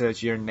always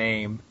says your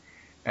name,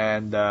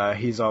 and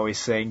he's always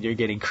saying you're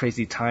getting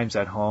crazy times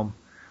at home.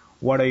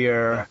 What are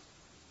your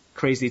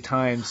crazy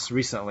times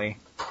recently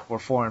for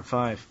 4 and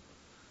 5?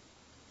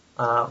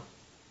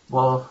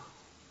 Well,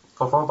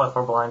 for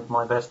 4x4 blind,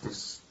 my best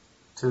is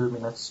 2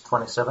 minutes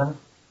 27.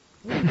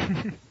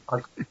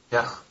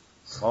 Yeah.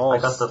 Oh, I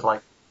got that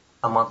like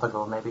a month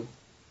ago, maybe.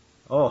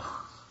 oh,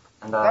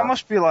 And, That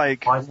must be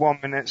like five- 1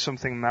 minute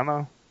something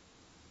memo.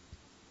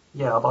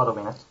 Yeah, about a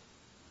minute.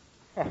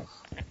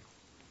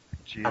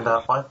 Jesus.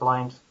 And 5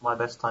 blind, my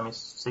best time is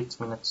 6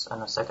 minutes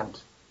and a second.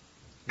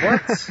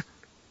 what?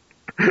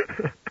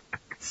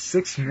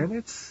 6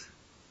 minutes?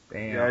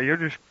 Damn. Yeah, you're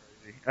just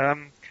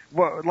crazy.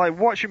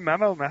 What's your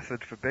memo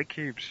method for big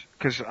cubes?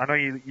 Because I know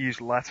you use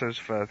letters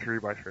for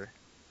 3x3.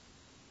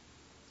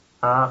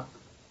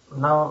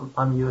 Now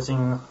I'm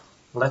using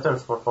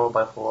letters for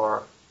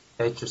 4x4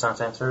 H's and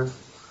sensors.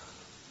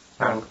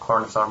 and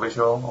corners are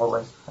visual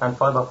always. And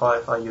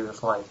 5x5 I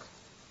use like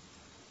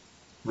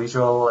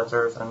visual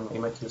letters and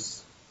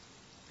images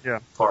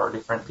for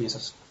different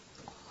pieces.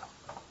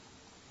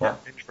 Yeah.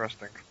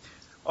 Interesting.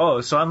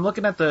 Oh, so I'm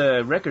looking at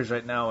the records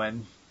right now,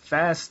 and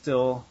Faz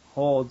still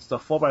holds the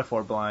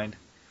 4x4 blind.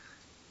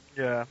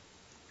 Yeah.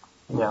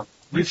 Yeah.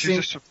 Which is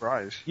a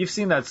surprise. You've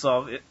seen that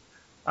solve.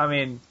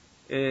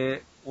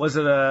 Was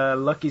it a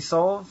lucky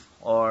solve,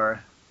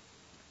 or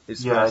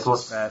is it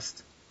was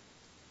fast?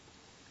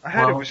 I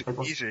heard it was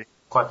easy.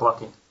 Quite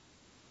lucky.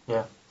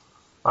 Yeah.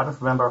 I don't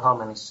remember how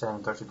many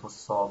centers it was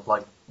solved,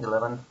 like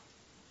 11?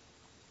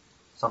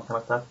 Something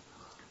like that.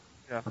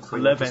 Yeah.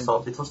 11.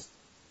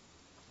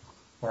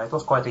 It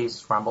was quite easy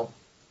scramble.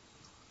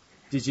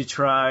 Did you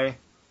try,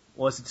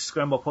 was it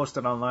scramble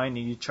posted online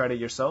and you tried it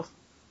yourself?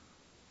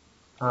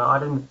 I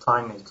didn't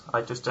time it.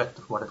 I just checked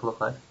what it looked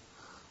like.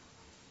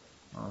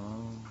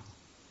 Oh.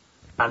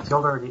 And he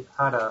already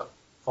had a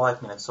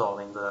 5-minute solve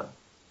in the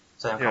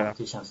same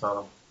competition,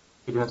 so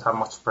he didn't have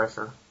much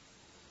pressure.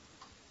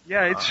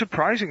 Yeah, it's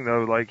surprising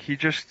though, like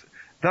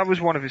that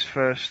was one of his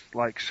first,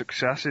 like,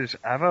 successes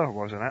ever,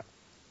 wasn't it?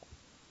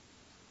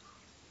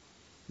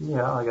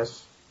 Yeah, I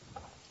guess.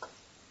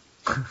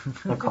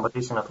 In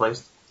competition at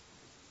least.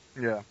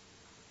 Yeah.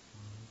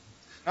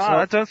 No,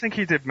 I don't think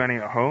he did many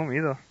at home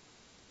either.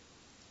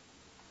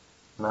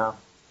 No.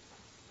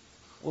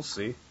 We'll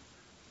see.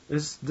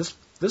 Is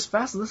this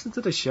Fast listen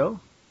to the show?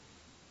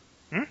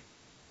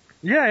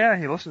 Yeah,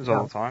 he listens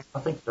all the time. I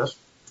think he does.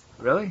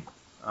 Really?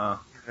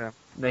 Oh. Yeah.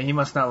 Then he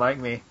must not like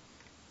me.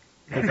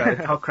 Because I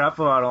talk crap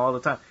about him all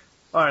the time.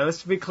 Alright,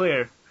 let's be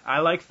clear. I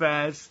like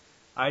Faz.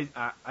 I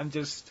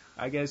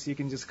guess you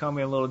can just call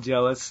me a little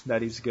jealous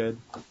that he's good.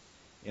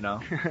 You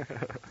know?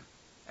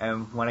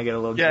 And when I get a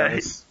little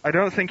jealous. I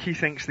don't think he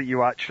thinks that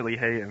you actually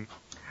hate him.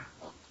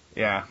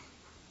 Yeah.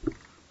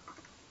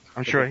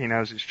 I'm sure he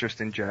knows it's just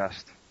in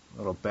jest.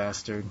 Little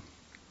bastard.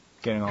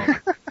 Getting all...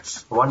 I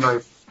wonder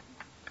if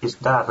his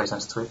dad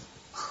listens to it.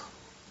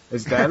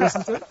 His dad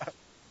listens to it?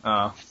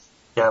 Oh.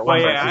 Yeah,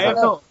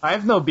 I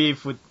have no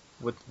beef with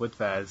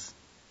Faz.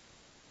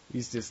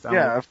 He's just...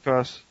 of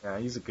course. Yeah,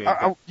 he's a great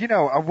guy.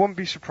 I wouldn't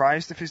be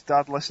surprised if his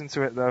dad listened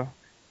to it, though.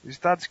 His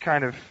dad's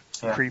kind of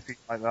creepy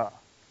like that.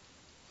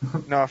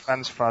 No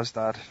offense, Faz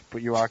Dad,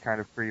 but you are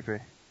kind of creepy.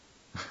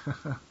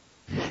 I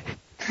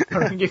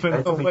don't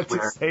even know what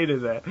to say to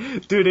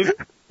that. Dude,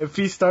 if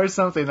he starts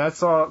something,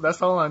 that's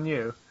all on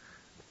you.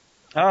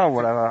 Oh,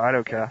 whatever. I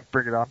don't care.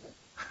 Bring it on.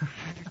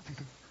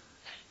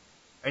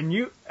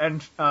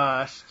 And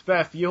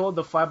Speth, you hold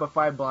the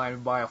 5x5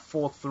 blind by a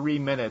full 3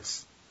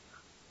 minutes.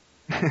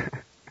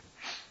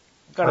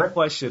 Got a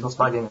question.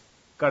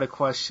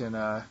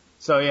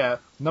 So yeah,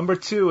 number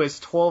 2 is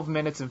 12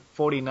 minutes and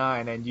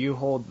 49, and you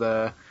hold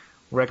the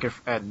record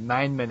at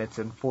 9 minutes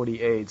and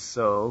 48.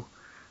 So,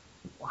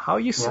 how are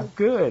you so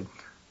good?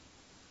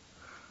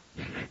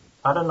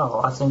 I don't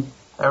know. I think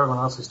everyone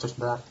else is just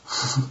bad.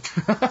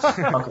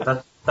 Okay,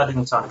 that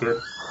didn't sound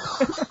good.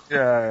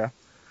 Yeah.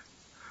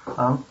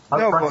 I've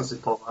practiced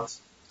it a lot.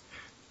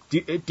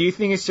 Do you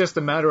think it's just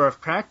a matter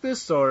of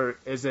practice, or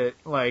is it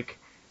like,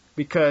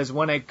 because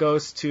when it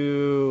goes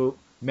to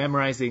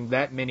memorizing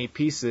that many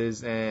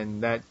pieces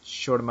in that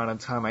short amount of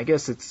time, I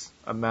guess it's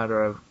a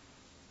matter of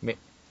I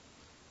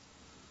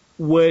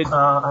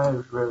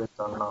really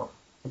don't know.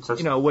 It's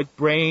just, with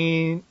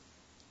brain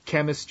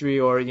chemistry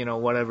or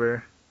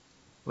whatever,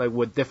 like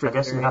would different I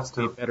guess you have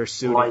to be better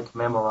suited? like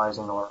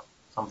memorizing or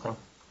something.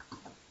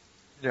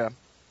 Yeah.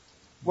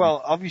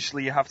 Well,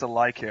 obviously you have to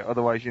like it,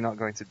 otherwise you're not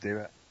going to do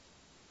it.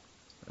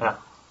 Yeah.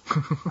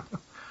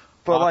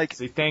 But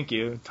obviously, thank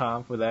you,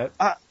 Tom, for that.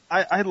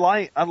 I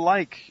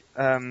like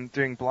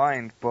doing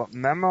blind, but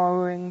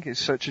memoing is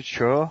such a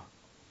chore.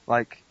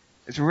 Like,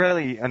 it's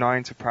really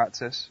annoying to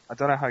practice. I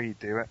don't know how you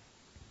do it.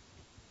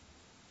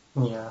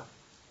 Yeah.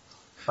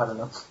 I don't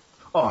know.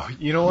 Oh,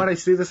 you know what? I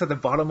see this at the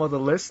bottom of the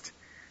list.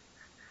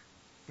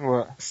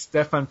 What?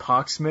 Stefan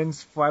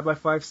Poxman's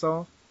 5x5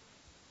 solve.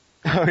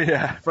 Oh,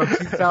 yeah. From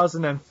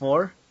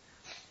 2004.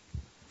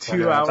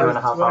 2 hours,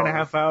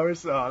 2.5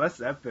 hours. Oh,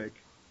 that's epic.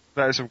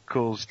 That is some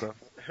cool stuff.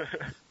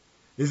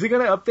 Is he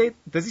gonna update?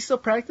 Does he still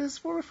practice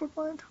 4x4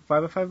 blind?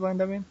 5x5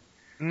 blind, I mean?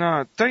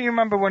 No. Don't you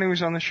remember when he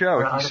was on the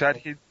show? He said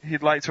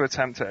he'd like to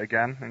attempt it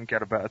again and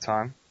get a better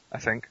time, I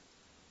think.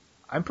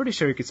 I'm pretty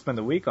sure he could spend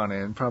a week on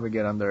it and probably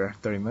get under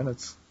 30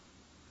 minutes.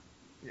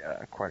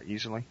 Yeah, quite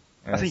easily.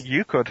 Yes. I think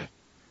you could.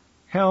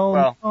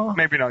 Hell no.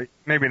 Maybe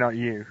not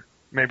you.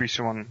 Maybe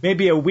someone...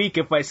 Maybe a week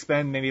if I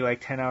spend maybe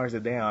like 10 hours a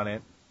day on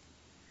it.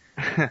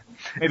 Maybe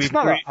it's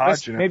not that hard,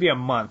 Maybe a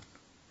month.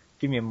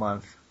 Give me a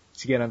month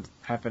to get on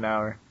half an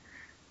hour.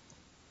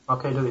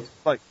 Okay, do it.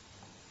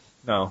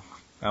 No,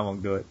 I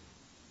won't do it.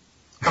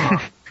 Come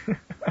on.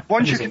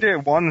 Once you can do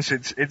it once,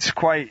 it's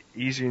quite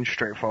easy and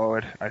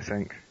straightforward, I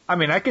think. I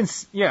mean, I can,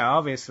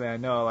 obviously I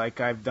know,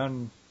 I've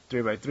done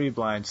 3x3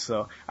 blinds,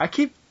 so I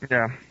keep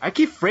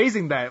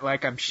phrasing that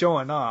like I'm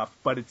showing off,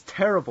 but it's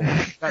terrible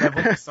that I've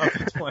only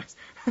solved it twice.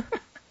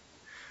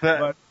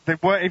 They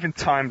weren't even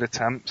timed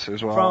attempts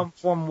as well.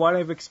 From what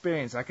I've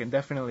experienced, I can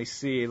definitely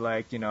see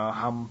like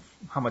how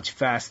much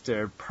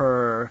faster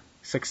per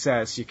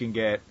success you can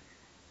get,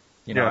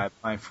 at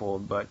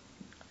blindfold. But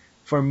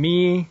for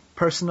me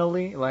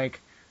personally, like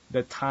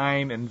the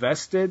time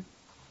invested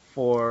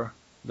for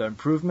the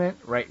improvement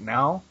right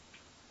now,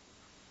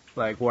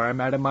 like where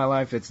I'm at in my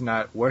life, it's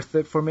not worth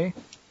it for me.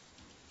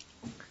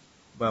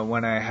 But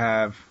when I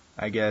have,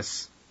 I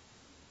guess,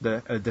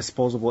 a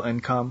disposable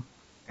income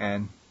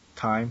and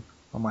time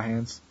on my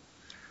hands,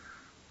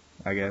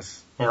 I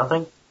guess. Yeah, I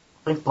think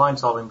blind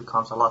solving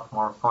becomes a lot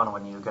more fun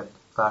when you get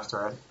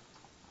faster at it.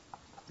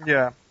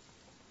 Yeah.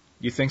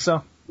 You think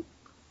so?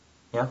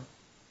 Yeah.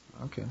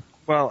 Okay.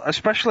 Well,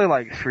 especially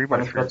like 3x3.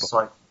 When it gets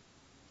like,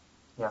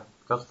 yeah,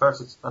 because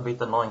first it's a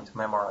bit annoying to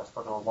memorize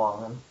for so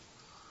long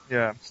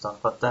and stuff,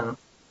 but then,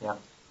 yeah,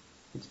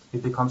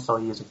 it becomes so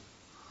easy.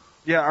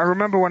 Yeah, I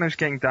remember when I was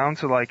getting down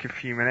to like a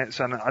few minutes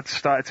and I'd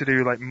started to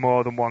do like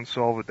more than one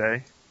solve a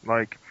day.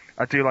 Like,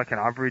 I'd do like an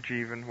average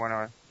even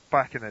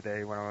back in the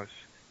day when I was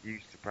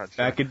used to practice.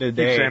 Back in the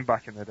day. Keep saying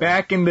back in the day.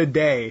 Back in the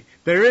day.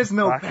 There is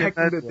no back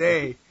in the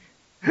day.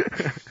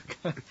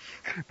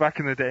 Back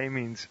in the day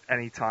means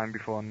any time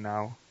before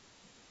now.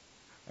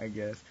 I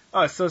guess.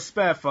 Oh, so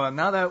Speff,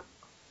 now that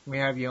we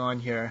have you on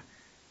here,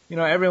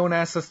 everyone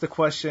asks us the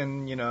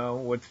question,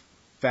 with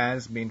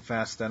fans being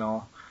fast and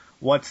all,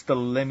 what's the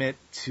limit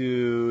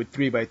to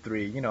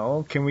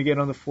 3x3? Can we get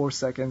under 4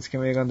 seconds? Can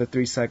we get under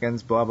 3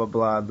 seconds? Blah, blah,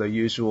 blah, the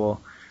usual,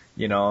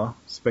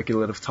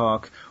 speculative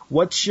talk.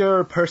 What's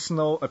your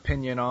personal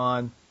opinion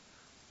on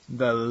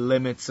the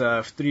limits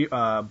of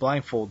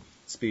blindfold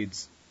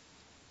speeds?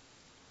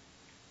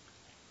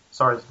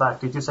 Sorry, it's back.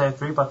 Did you say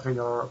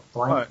 3x3 or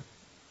blind?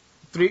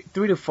 3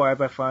 to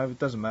 5x5, it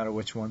doesn't matter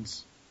which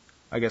ones.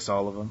 I guess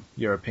all of them.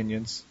 Your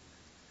opinions.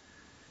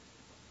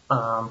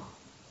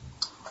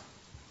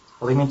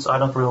 Limits, I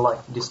don't really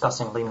like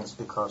discussing limits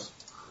because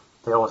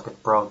they always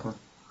get broken.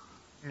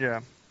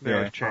 Yeah, they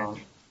always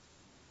change.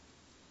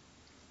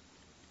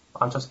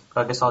 I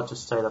guess I'll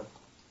just say that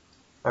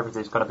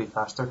everything's gonna be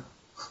faster.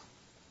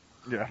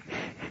 Yeah.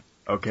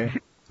 Okay.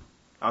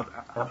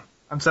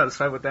 I'm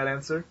satisfied with that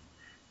answer.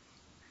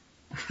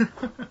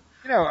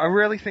 I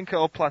really think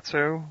it'll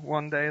plateau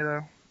one day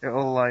though.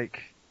 It'll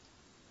like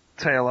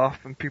tail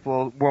off and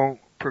people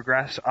won't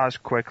progress as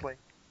quickly.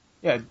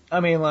 Yeah, I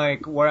mean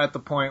like we're at the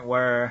point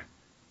where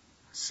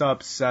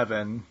sub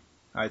 7,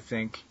 I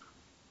think,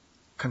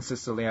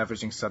 consistently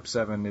averaging sub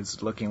 7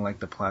 is looking like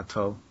the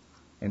plateau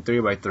in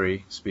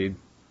 3x3 speed.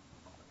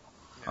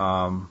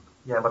 Yeah,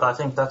 but I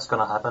think that's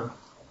gonna happen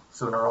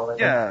sooner or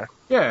later. Yeah.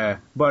 Yeah,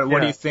 but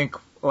what do you think,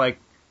 like,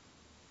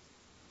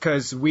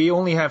 because we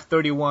only have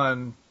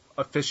 31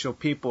 official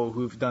people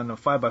who've done a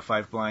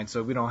 5x5 blind,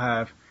 so we don't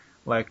have,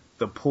 like,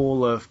 the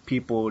pool of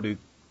people to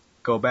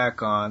go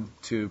back on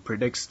to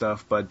predict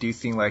stuff, but do you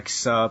think, like,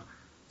 sub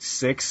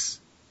 6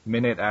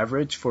 minute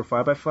average for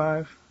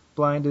 5x5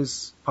 blind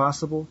is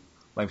possible?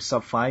 Like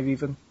sub 5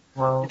 even?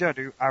 Well, you don't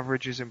do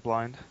averages in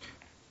blind.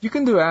 You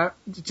can do I'm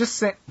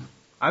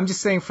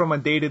just saying from a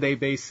day-to-day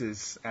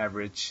basis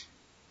average.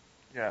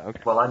 Yeah,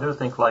 okay. Well, I do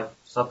think like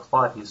sub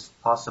 5 is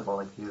possible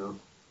if you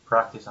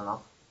practice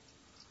enough.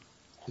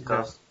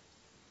 Because,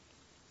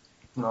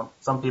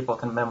 some people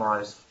can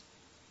memorize,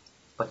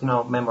 like,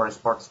 memory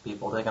sports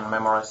people, they can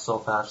memorize so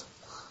fast.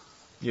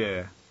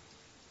 Yeah.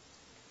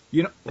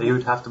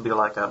 You'd have to be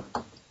like a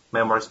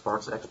memory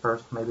sports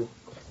expert, maybe.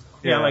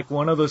 Yeah, like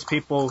one of those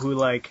people who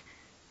like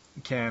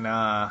can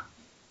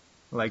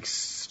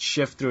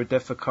shift through a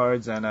deck of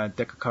cards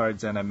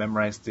and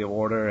memorize the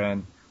order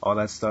and all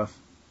that stuff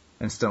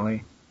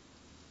instantly.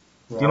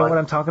 Yeah, do you know what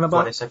I'm talking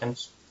about? 20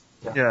 seconds.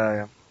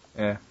 Yeah.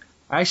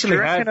 I actually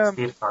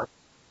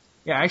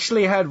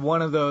had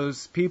one of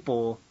those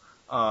people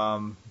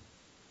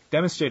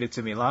demonstrated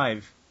to me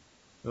live.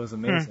 It was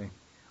amazing.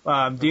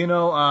 Do you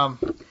know?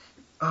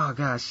 Oh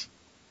gosh,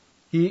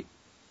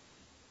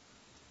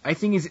 I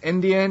think he's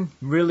Indian,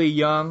 really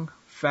young,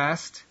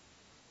 fast,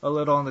 a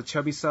little on the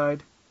chubby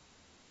side.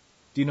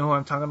 Do you know who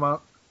I'm talking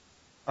about?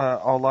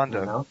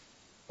 Orlando. No.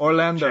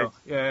 Orlando.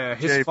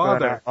 His father.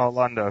 Bernard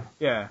Orlando.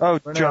 Yeah. Oh,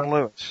 Bernard. John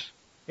Lewis.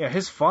 Yeah,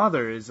 his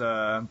father is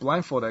a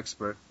blindfold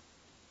expert.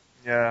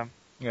 Yeah.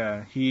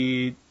 Yeah,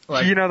 he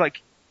like.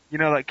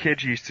 That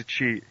kid used to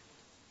cheat.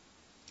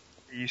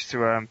 He used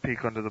to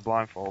peek under the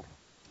blindfold.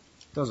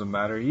 Doesn't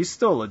matter. He's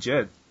still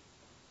legit.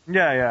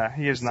 Yeah,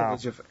 he is now.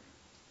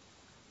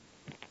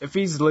 If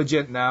he's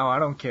legit now, I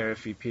don't care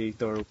if he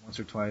peeked or once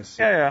or twice.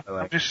 Yeah.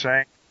 I'm just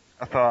saying.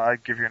 I thought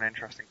I'd give you an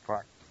interesting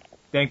fact.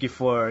 Thank you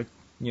for,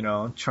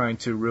 trying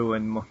to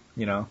ruin,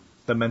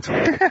 the mental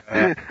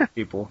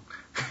people.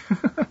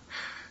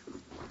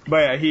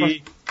 But yeah,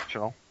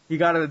 he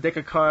got a deck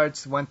of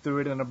cards, went through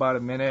it in about a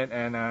minute,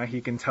 and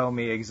he can tell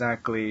me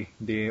exactly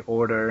the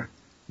order,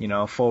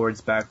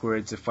 forwards,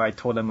 backwards. If I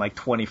told him like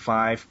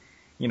 25,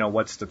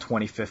 what's the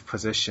 25th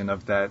position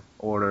of that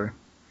order?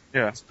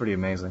 Yeah. It's pretty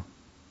amazing.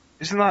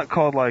 Isn't that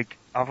called like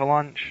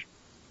Avalanche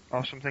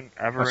or something?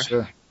 Everest?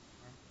 Sure.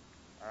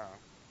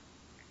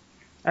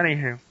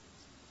 Anywho.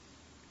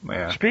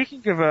 Yeah.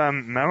 Speaking of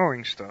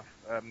memoing stuff,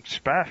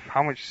 Spef,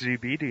 how much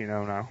ZB do you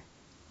know now?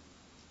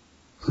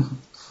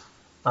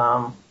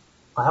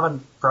 I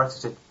haven't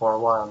practiced it for a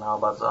while now,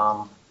 but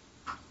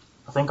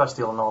I think I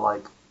still know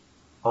like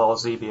all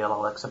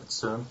ZBLL except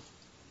soon.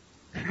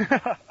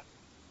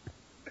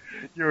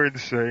 You're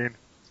insane.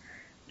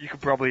 You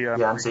could probably Yeah,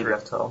 and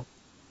CBF12.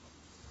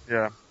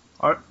 Yeah.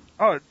 Are,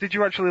 Oh, did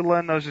you actually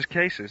learn those as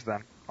cases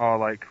then, or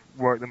like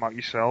work them out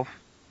yourself?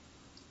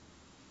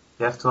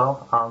 The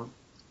F12,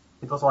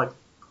 it was like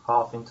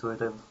half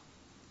intuitive.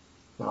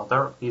 You know,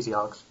 they're easy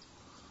arcs.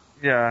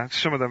 Yeah,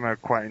 some of them are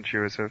quite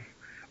intuitive.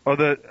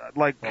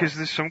 Because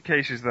there's some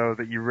cases though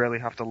that you really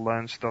have to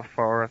learn stuff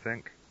for, I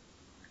think.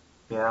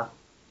 Yeah.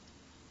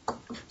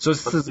 so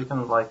But you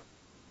can like.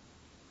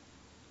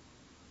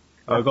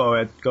 Oh, go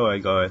ahead.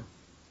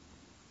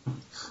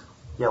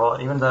 Yeah,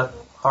 well, even the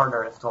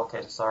harder F12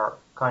 cases are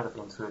kind of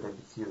intuitive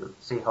if you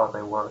see how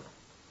they work.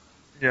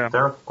 Yeah.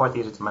 They're quite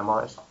easy to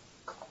memorize.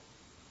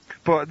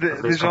 But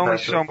there's only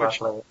so much.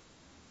 Layer.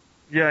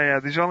 Yeah,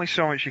 there's only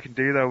so much you can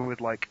do though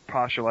with like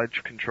partial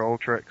edge control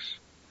tricks.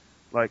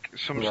 Like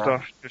some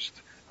stuff just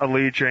a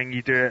lead string,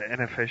 you do it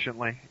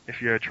inefficiently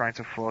if you're trying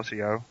to force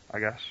EO, I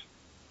guess.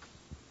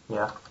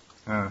 Yeah.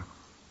 Uh.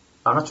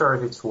 I'm not sure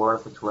if it's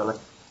worth it really.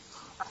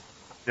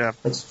 Yeah.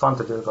 It's fun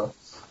to do though.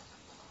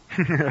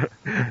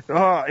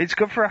 Oh, it's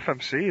good for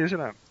FMC, isn't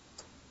it?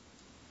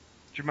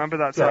 Do you remember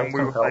that time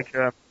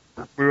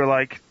we were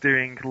like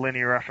doing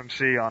linear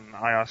FMC on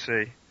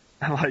IRC?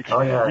 And like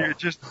you're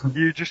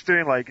just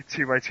doing like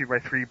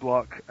 2x2x3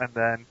 block and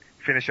then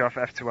finish off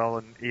F2L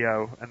and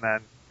EO and then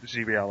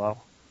ZBLL.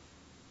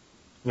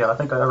 Yeah, I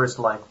think I averaged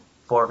like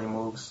 40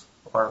 moves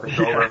or a bit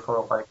over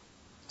for like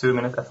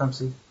 2-minute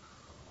FMC.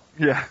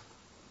 Yeah.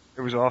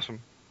 It was awesome.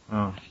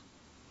 Oh.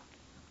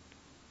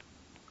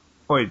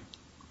 Wait.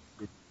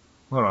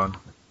 Hold on.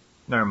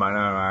 Never mind.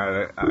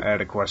 I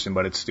had a question,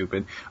 but it's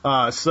stupid.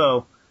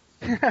 So.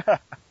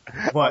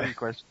 What?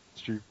 Question,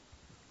 stupid.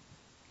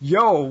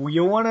 Yo,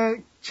 you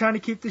trying to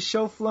keep the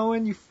show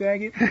flowing, you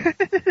faggot?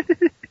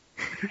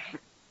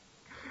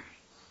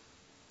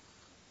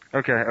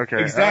 Okay.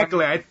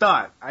 Exactly,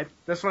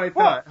 that's what I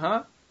thought,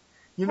 huh?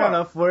 You're not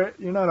up for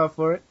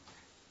it.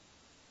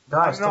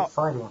 Guys, stop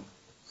fighting.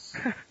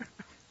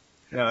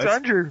 No, it's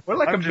Andrew. We're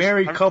like a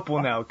married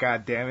couple now,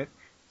 god damn it.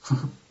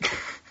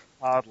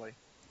 Hardly.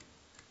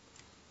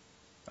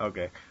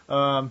 Okay.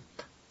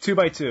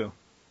 2x2.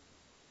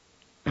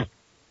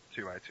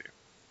 2x2.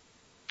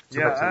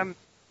 Yeah,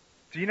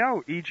 do you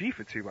know EG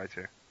for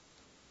 2x2?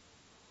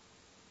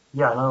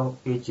 Yeah, I know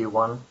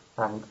EG1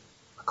 and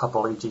a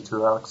couple EG2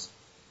 Alex.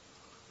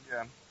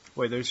 Yeah.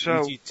 Wait, there's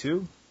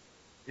EG2?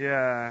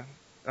 Yeah.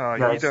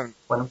 Yeah, you don't.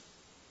 Well,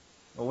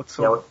 what's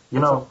so?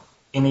 Yeah,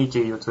 in EG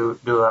you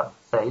do a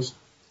phase.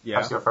 Yeah.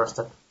 That's your first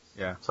step.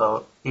 Yeah.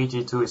 So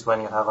EG2 is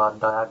when you have a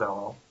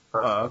diagonal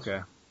first. Oh,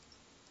 okay.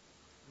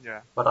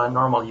 Yeah. But I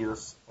normally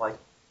use like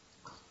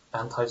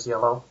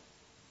anti-CLO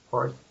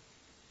for it.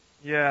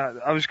 Yeah,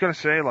 I was gonna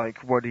say, like,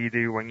 what do you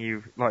do when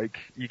you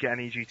get an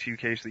EG2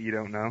 case that you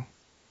don't know?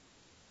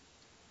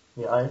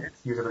 Yeah, I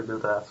usually do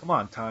that. Come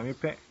on, Tom.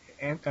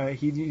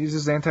 He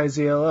uses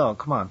anti-ZLL.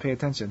 Come on, pay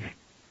attention.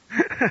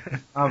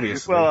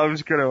 Obviously. Well, I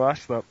was gonna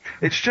ask that.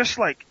 It's just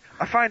like,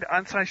 I find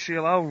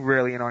anti-CLL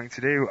really annoying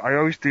to do. I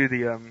always do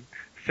the,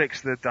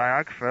 fix the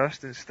diag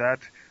first instead,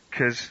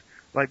 because,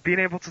 like, being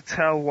able to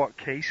tell what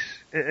case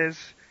it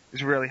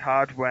is really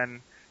hard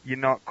when you're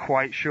not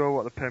quite sure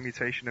what the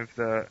permutation of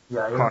the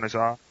corners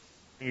are.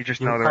 You just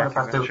know the kind of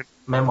have to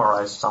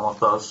memorize some of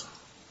those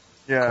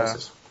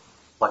cases.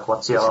 Like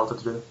what CLL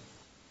to do.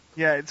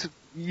 Yeah,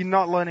 you're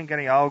not learning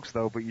any algs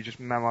though, but you're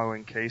just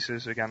memoing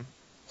cases again.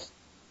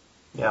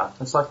 Yeah,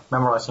 it's like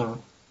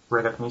memorizing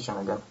recognition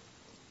again.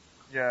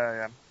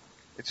 Yeah.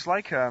 It's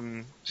like,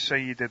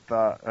 say you did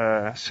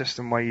that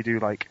system where you do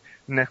like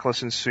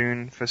Nicholas and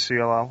Soon for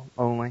CLL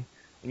only,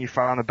 and you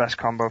found the best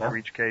combo for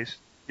each case.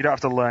 You don't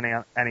have to learn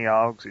any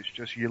algs, it's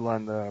just you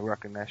learn the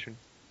recognition.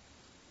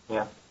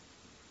 Yeah.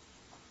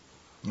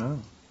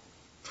 No.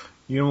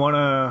 You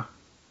wanna...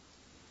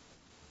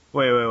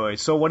 Wait.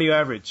 So what do you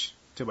average?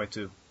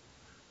 2x2?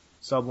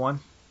 Sub 1?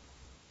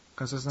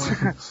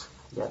 Consistently?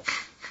 Yeah.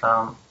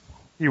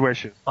 You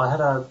wish it. I had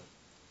a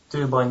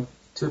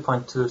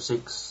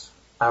 2.26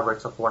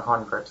 average of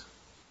 100.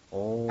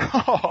 Oh.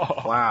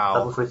 Wow.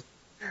 That was with...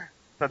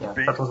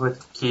 that was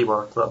with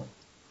keyboard though.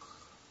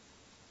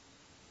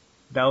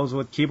 That was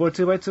with keyboard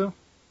 2x2?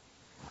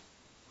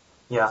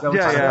 Yeah.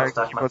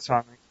 Keyboard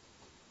timing.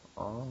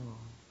 Oh.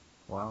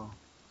 Wow.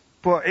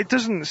 But it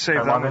doesn't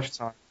save that much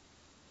time.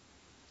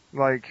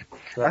 Like,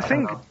 I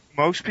think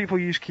most people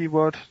use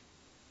keyboard,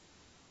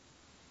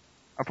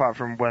 apart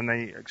from when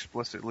they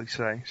explicitly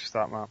say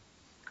start map.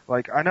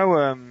 Like, I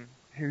know,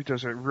 who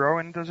does it?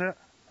 Rowan does it,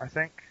 I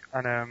think.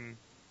 And,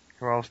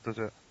 who else does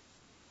it?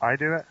 I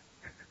do it.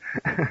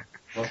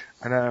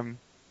 And,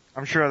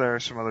 I'm sure there are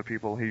some other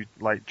people who,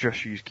 like,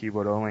 just use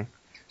keyboard only.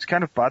 It's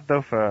kind of bad,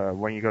 though, for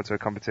when you go to a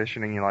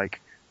competition and you're like,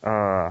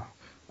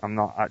 I'm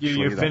not actually...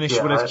 You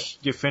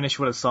finish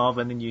with a solve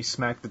and then you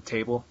smack the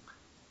table.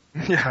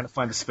 Trying to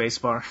find the space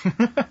bar.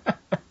 That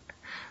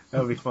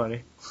would be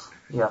funny.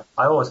 Yeah,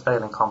 I always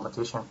fail in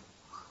competition.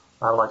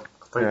 I have like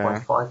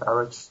 3.5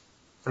 average,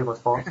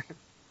 3.4.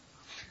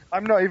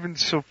 I'm not even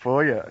sub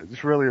 4 yet.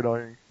 It's really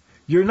annoying.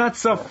 You're not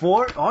sub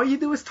 4? All you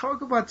do is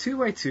talk about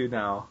 2x2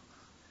 now.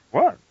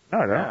 What? No,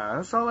 I don't. Yeah,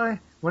 that's all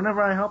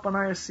whenever I hop on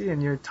IRC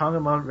and you're talking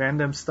about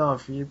random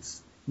stuff,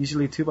 it's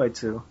usually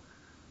 2x2.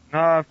 No,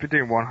 I've been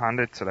doing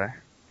one-handed today.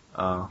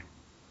 Oh.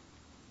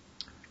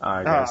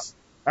 Alright, guys.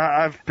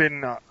 I've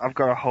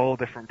got a whole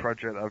different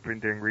project that I've been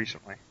doing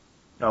recently.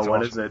 Oh,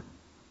 what is it?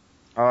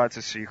 Oh, it's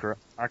a secret.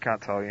 I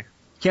can't tell you.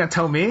 Can't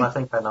tell me? I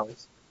think I know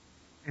it.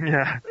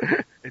 Yeah,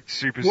 it's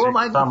super What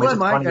secret.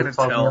 am I gonna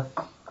tell?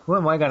 What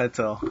am I gonna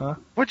tell, huh?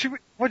 What do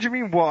you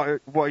mean, what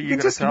are you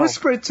gonna just tell?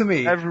 whisper it to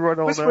me. Everyone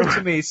will Whisper know. it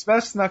to me.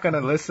 Smeth's not gonna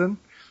listen.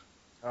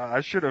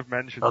 I should have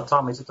mentioned. Well,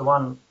 Tom, is it the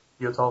one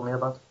you told me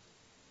about?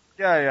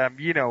 Yeah,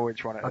 you know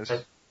which one it is.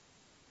 Okay.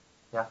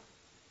 Yeah.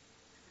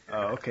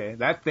 Oh, okay.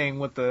 That thing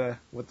with the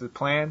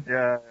plan?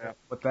 Yeah.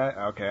 With that?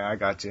 Okay, I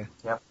got you.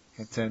 Yeah.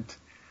 Content.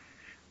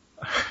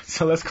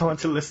 So let's go on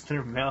to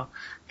listener mail.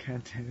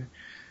 Content.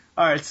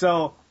 Alright,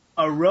 so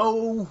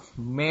Aro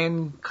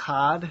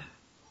Mancod.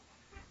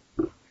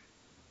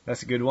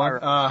 That's a good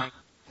one.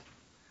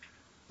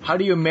 How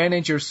do you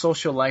manage your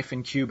social life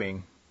in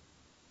cubing?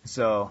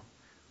 So,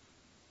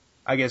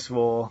 I guess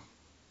we'll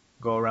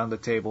go around the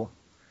table.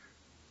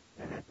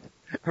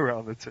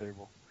 Around the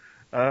table.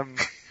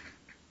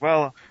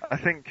 Well, I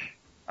think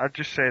I'd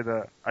just say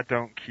that I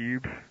don't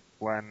cube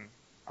when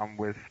I'm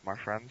with my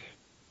friends.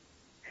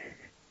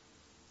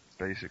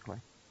 Basically.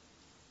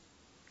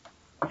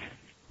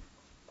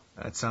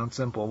 That sounds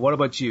simple. What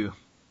about you?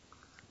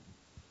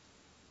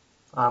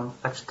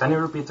 Actually, can you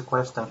repeat the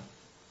question?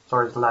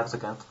 Sorry, it lags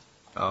again.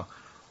 Oh.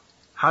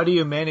 How do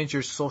you manage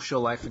your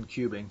social life in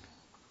cubing?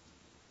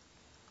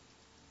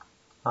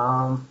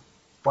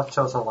 What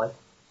social life?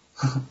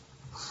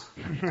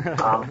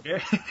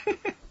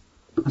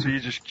 So you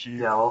just cube.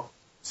 Yeah, well,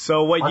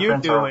 So what my you're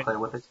friends are doing, okay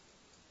with it.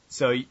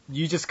 so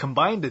you just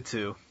combine the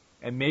two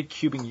and make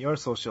cubing your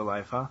social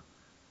life, huh?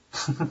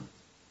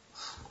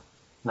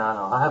 No,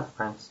 I have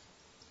friends.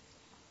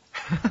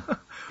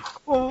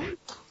 Well,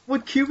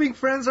 with cubing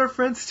friends are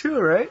friends too,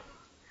 right?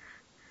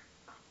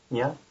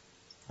 Yeah,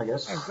 I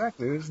guess.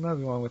 Exactly. There's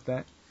nothing wrong with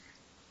that.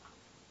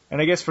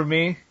 And I guess for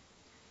me,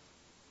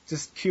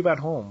 just cube at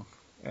home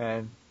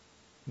and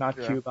not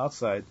cube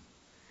outside.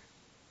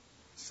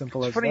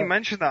 Simple It's as funny that. you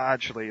mentioned that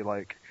actually.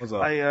 Like, What's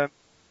up? I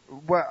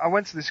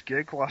went to this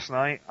gig last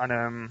night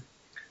and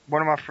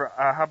one of my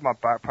I had my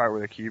backpack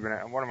with a cube in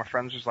it, and one of my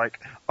friends was like,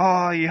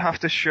 "Oh, you have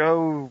to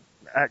show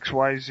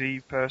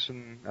XYZ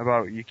person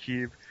about your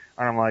cube."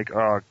 And I'm like,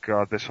 "Oh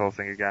god, this whole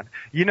thing again."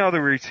 You know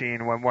the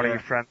routine when one of your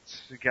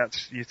friends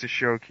gets you to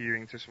show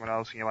cubing to someone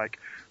else, and you're like,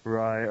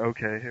 "Right,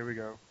 okay, here we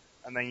go."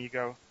 And then you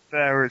go,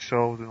 "There, it's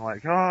solved," and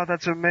like, "Oh,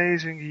 that's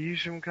amazing. You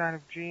some kind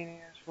of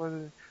genius for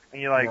the,"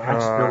 and you're like, I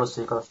just build a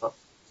secret stuff.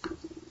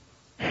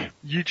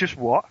 "You just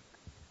what?"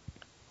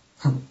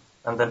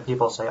 And then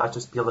people say, I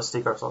just build a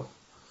sticker stuff.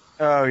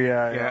 Oh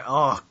yeah. Yeah.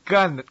 Oh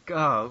god.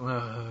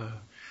 God.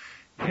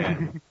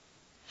 Yeah.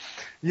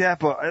 Yeah,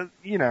 but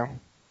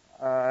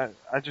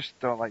I just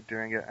don't like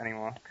doing it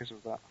anymore because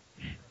of that.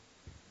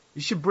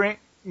 You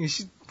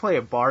should play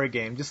a bar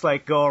game. Just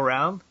like go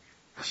around,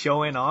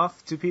 showing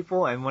off to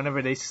people, and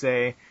whenever they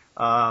say,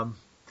 I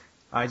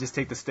just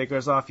take the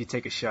stickers off, you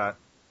take a shot.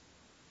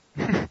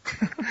 I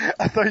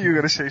thought you were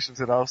going to say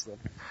something else then.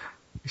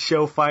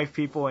 Show 5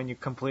 people and you're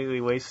completely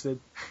wasted.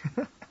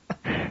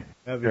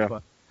 That'd be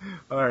fun.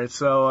 Alright,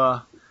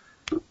 so,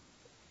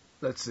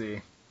 let's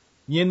see.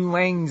 Yin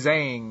Lang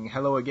Zhang,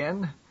 hello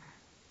again.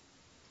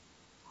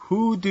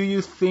 Who do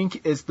you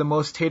think is the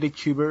most hated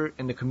cuber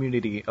in the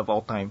community of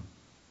all time?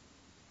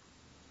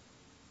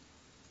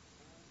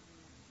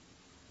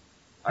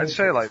 I'd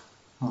say like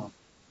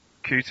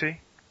Cutie.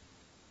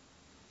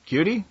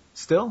 Cutie?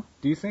 Still?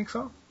 Do you think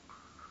so?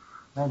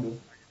 Maybe.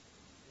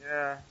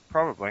 Yeah,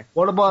 probably.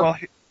 What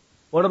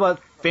about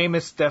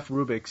famous Steph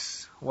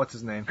Rubik's? What's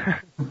his name?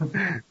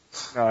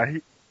 No,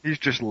 he's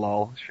just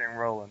lol. Shane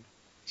Rowland.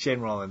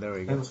 Shane Rowland, there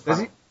we go.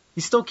 Does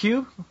He's still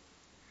cube?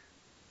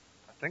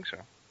 I think so.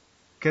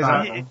 Because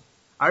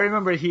I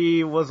remember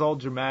he was all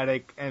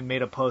dramatic and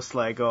made a post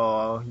like,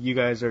 "Oh, you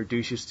guys are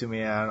douches to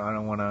me. I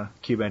don't want to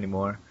cube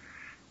anymore."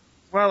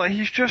 Well,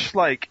 he's just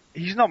like,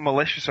 he's not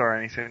malicious or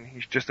anything.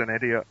 He's just an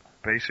idiot,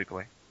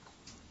 basically.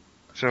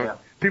 So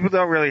people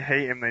don't really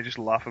hate him. They just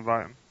laugh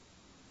about him.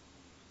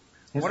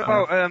 What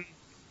about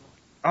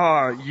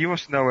you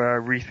must know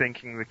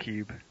Rethinking the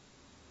Cube.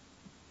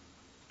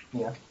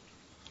 Yeah.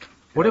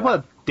 What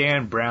about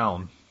Dan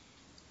Brown?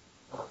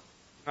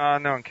 No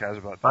one cares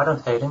about that. I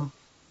don't hate him.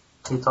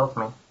 He taught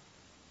me.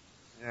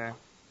 Yeah.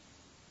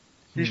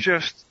 He's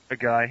just a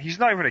guy. He's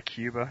not even a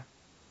cuber.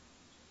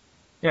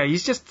 Yeah,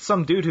 he's just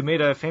some dude who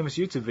made a famous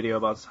YouTube video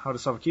about how to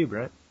solve a cube,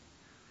 right?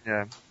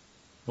 Yeah.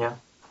 Yeah.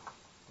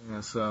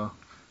 Yeah, so...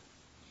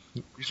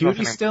 He's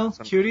Cutie still?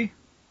 Cutie?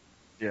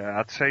 Yeah,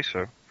 I'd say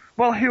so.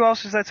 Well, who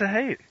else is there to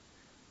hate?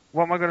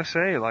 What am I going to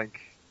say? Like,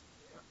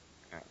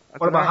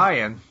 What about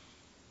Hyan?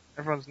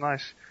 Everyone's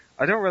nice.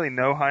 I don't really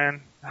know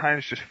Hyan.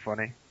 Hyan's just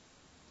funny.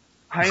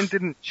 Hyan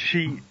didn't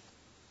cheat.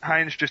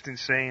 Hyan's just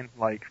insane.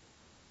 Like,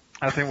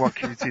 I think what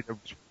QT did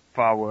was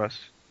far worse.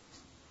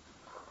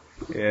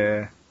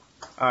 Yeah.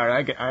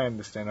 Alright, I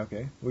understand,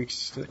 okay.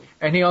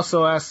 And he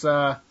also asks,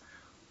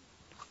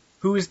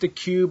 who is the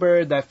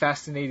cuber that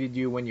fascinated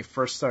you when you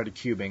first started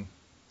cubing?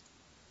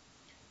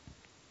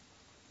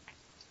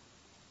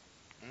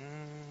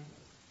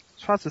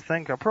 It's hard to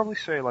think. I'd probably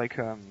say, like,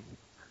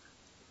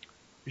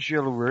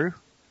 Gilles Roux.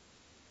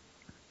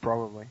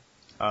 Probably.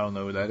 I don't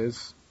know who that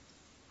is.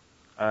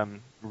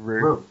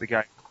 Roux. The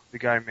guy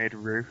who made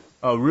Roux.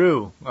 Oh,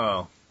 Roux.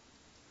 Oh.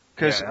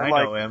 Cause, I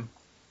know him.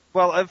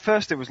 Well, at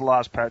first it was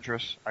Lars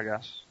Petrus, I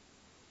guess,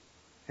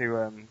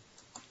 who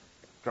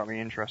got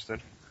me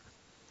interested.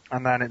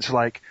 And then it's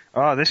like,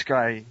 oh, this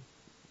guy,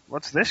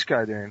 what's this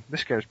guy doing?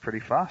 This guy's pretty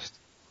fast.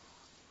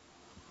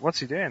 What's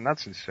he doing?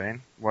 That's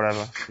insane.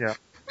 Whatever. Yeah,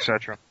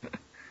 etc.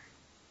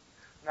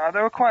 Now,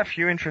 there were quite a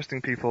few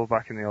interesting people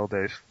back in the old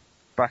days.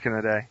 Back in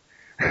the day.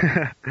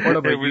 What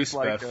about you,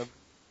 Steph?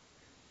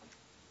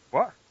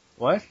 What?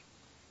 What?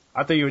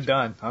 I thought you were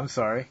done. I'm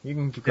sorry. You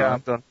can keep going. Yeah, I'm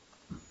done.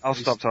 I'll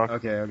stop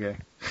talking. Okay.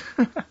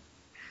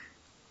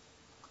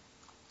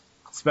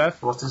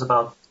 Speth? What's this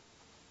about?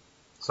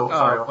 So,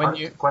 sorry, how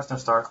did the question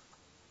start?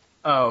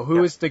 Oh,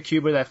 who is the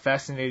cuber that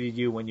fascinated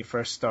you when you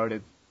first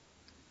started?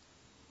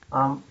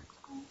 Well,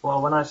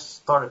 when I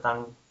started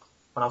and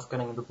when I was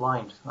getting into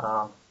blind,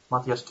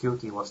 Matthias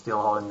Cutie was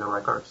still holding the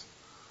records.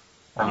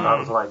 And I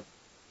was like,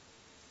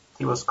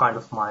 he was kind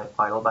of my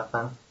idol back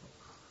then.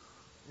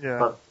 Yeah.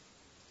 But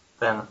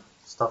then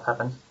stuff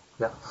happened.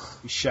 Yeah.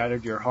 You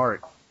shattered your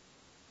heart.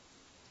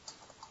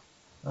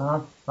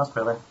 Not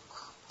really.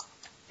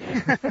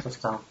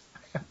 Just,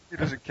 He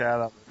doesn't care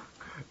that much.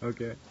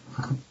 Okay.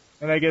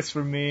 And I guess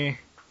for me,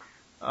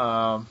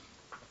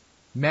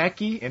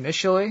 Mackie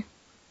initially.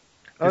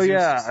 Oh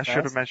yeah, I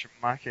should have mentioned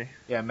Mackie.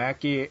 Yeah,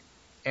 Mackie,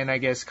 and I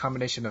guess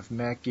combination of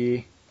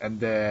Mackie and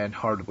then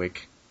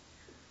Hardwick.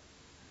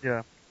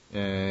 Yeah.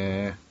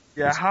 Yeah,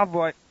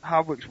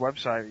 Hardwick's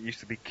website used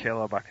to be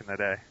killer back in the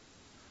day.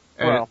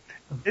 Well,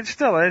 it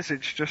still is.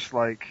 It's just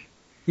like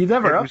he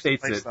never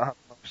updates it. That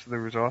most of the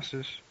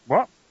resources.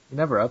 What? He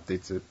never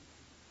updates it.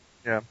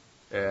 Yeah.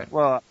 Yeah.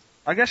 Well,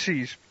 I guess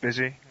he's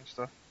busy and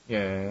stuff.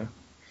 Yeah.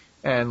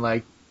 And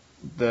like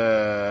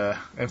the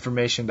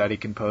information that he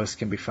can post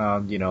can be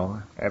found,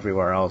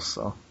 everywhere else.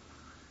 So.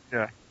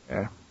 Yeah.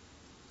 Yeah.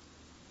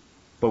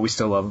 But we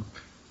still love him.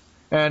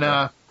 And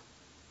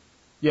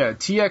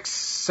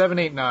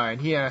TX789,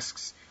 he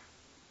asks,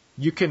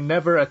 you can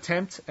never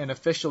attempt an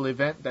official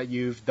event that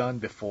you've done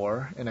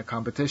before in a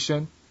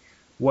competition.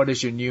 What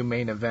is your new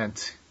main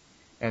event?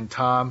 And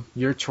Tom,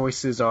 your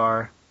choices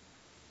are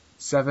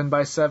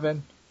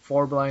 7x7,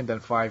 4 blind,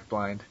 and 5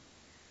 blind.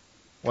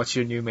 What's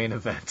your new main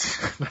event?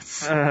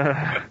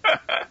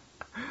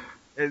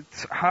 It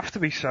have to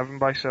be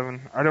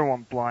 7x7. I don't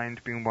want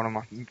blind being one of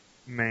my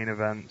main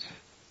events.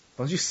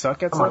 Don't you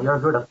suck at Come on, something? you're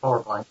good at 4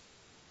 blind.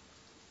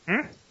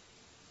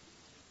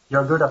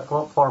 You're good at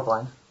 4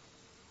 blind.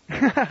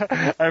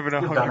 I have an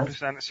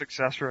 100%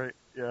 success rate.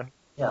 Yeah.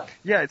 Yeah.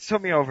 Yeah, it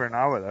took me over an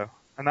hour though,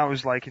 and that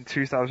was like in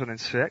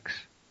 2006,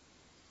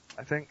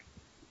 I think.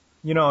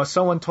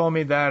 Someone told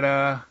me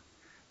that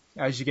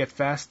as you get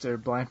faster,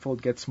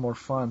 blindfold gets more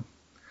fun.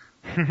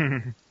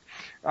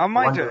 I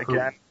might do it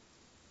again.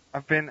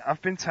 I've been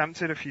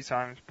tempted a few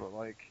times, but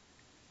like,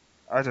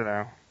 I don't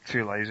know,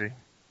 too lazy.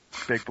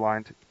 Big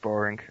blind, it's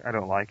boring. I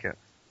don't like it.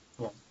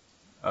 Yeah.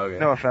 Okay.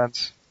 No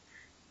offense.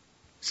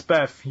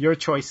 Speth, your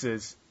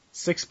choices: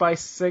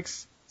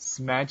 6x6,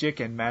 Magic,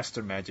 and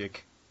Master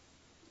Magic.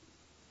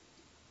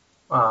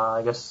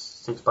 I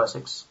guess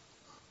 6x6.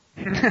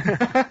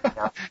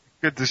 Yeah.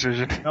 Good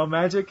decision. No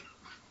Magic?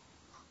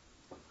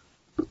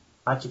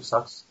 Magic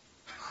sucks.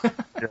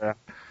 Yeah,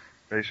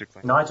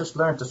 basically. I just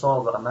learned to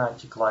solve a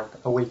magic like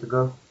a week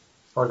ago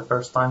for the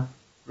first time.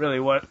 Really?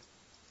 What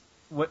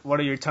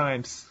are your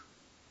times?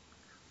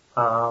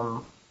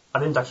 I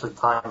didn't actually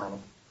time any.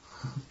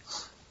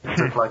 It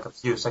took like a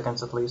few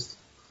seconds at least.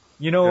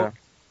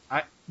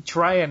 I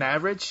try an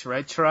average,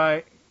 right?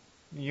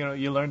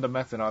 You learn the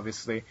method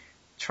obviously.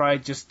 Try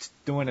just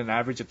doing an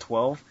average of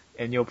 12,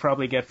 and you'll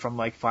probably get from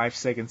like 5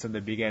 seconds in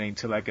the beginning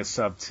to like a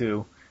sub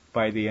 2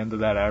 by the end of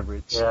that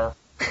average. Yeah.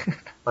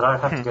 But I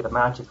have to get a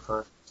magic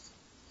first.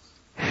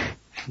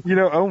 You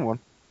don't own one?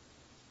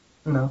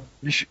 No.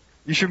 You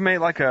should make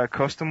like a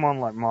custom one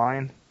like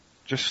mine.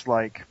 Just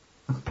like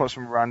put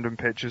some random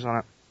pictures on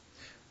it.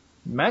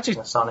 Magic.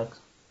 Yeah, Sonic.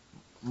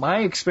 My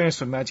experience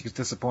with Magic is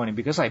disappointing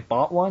because I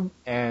bought one,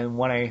 and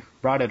when I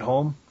brought it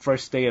home,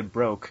 first day it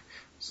broke.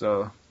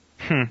 So,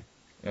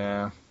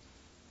 yeah.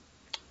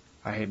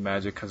 I hate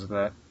Magic because of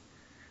that.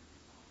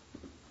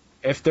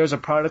 If there's a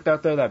product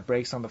out there that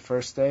breaks on the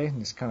first day,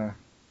 it's kind of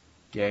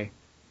gay.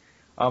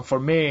 For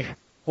me,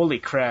 holy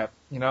crap,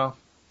 Yeah,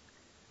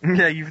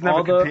 you've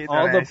never competed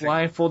all in the anything.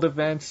 blindfold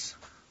events,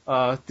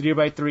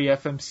 3x3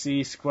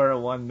 FMC, Square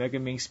 1, Mega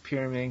Minx,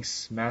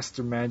 Pyraminx,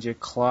 Master Magic,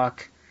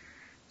 Clock,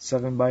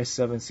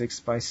 7x7,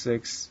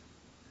 6x6.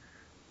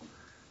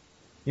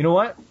 You know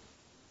what?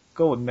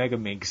 Go with Mega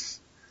Minx.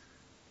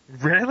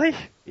 Really?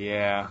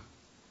 Yeah.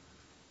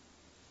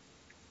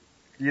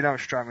 You don't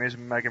strike me as a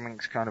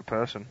Megaminx kind of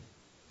person.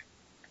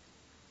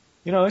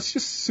 You know, it's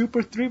just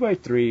super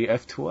 3x3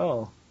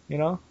 F2L, you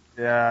know?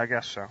 Yeah, I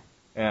guess so.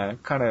 Yeah,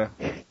 kind of.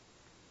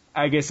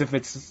 I guess if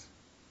it's.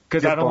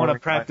 Because I don't want to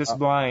practice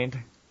blind.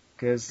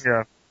 Because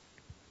Yeah.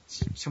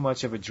 it's too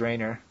much of a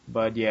drainer.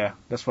 But yeah,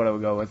 that's what I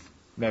would go with.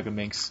 Mega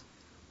Minx.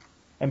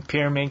 And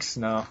Pyraminx,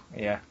 no.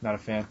 Yeah, not a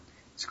fan.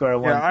 Square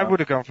one. Yeah, I would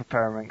have gone for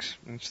Pyraminx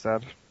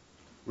instead.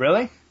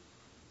 Really?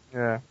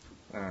 Yeah.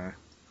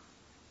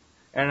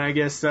 And I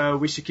guess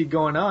we should keep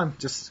going on.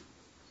 Just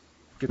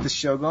get this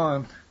show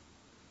going.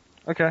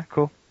 Okay,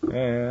 cool.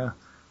 Yeah.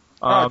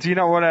 Do you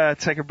not want to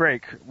take a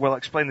break? We'll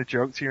explain the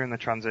joke to you in the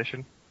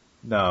transition.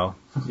 No,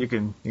 you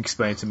can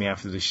explain it to me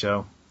after the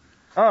show.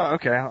 Oh,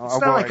 okay. It's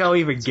not like I'll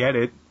even get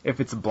it if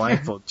it's a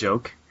blindfold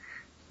joke.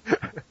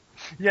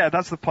 Yeah,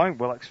 that's the point.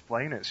 We'll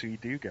explain it so you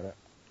do get it.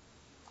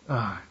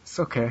 It's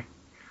okay.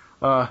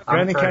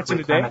 Brandon, catch you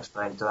today? Can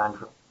explain to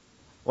Andrew.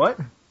 What?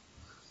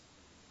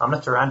 I'm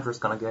not sure Andrew's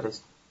gonna get it,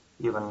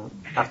 even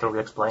after we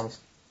explain it.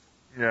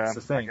 Yeah, That's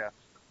the thing. I guess.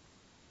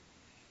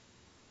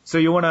 So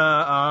you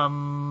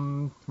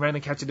wanna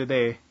Brandon, catch you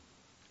today?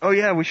 Oh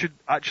yeah, we should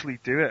actually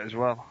do it as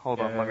well. Hold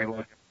on, let me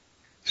look.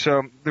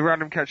 So the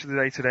random catch of the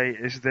day today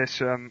is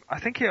this. I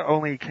think it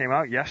only came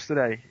out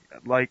yesterday.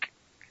 Like,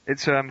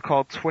 it's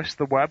called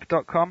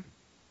twisttheweb.com.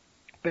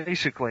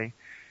 Basically,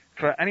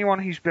 for anyone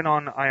who's been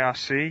on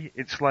IRC,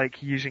 it's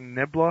like using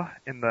Nibbler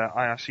in the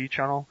IRC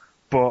channel,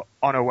 but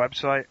on a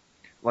website.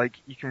 Like,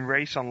 you can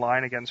race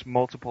online against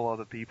multiple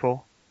other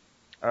people.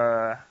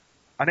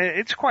 And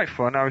it's quite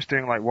fun. I was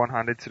doing like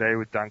one-handed today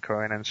with Dan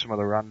Cohen and some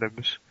other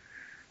randoms.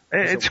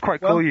 It's quite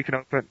cool. You can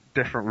open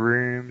different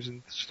rooms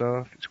and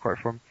stuff. It's quite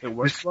fun. It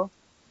works well?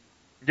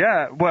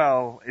 Yeah,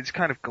 well, it's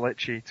kind of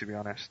glitchy, to be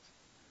honest.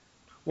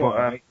 Well,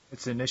 but,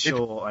 it's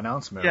initial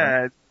announcement,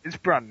 yeah, right? it's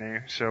brand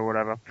new, so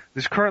whatever.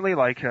 There's currently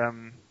like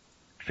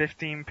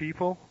 15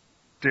 people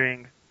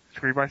doing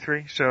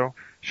 3x3, so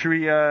should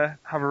we have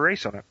a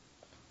race on it?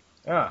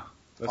 Yeah,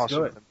 let's Awesome.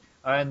 do it.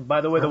 And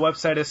by the way, the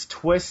website is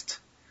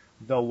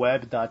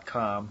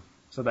twisttheweb.com.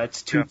 So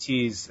that's two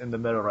T's in the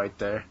middle right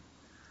there.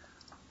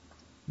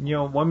 You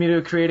know, want me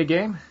to create a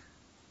game?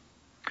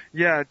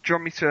 Yeah, do you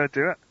want me to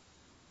do it?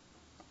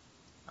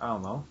 I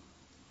don't know.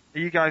 Are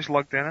you guys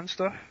logged in and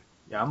stuff?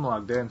 Yeah, I'm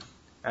logged in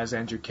as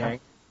Andrew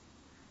Kang.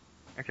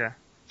 Okay.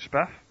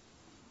 Speth?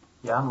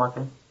 Yeah, I'm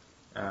working.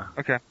 Yeah.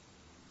 Okay.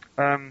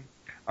 I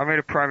made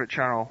a private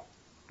channel.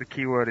 The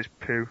keyword is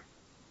poo.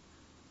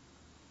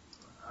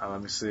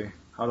 Let me see.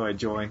 How do I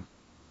join?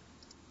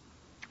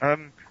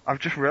 I've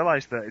just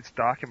realised that it's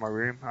dark in my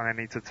room and I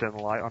need to turn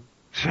the light on.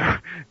 So,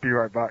 be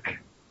right back.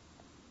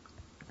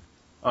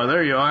 Oh,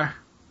 there you are.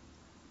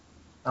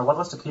 And what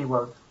was the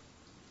keyword?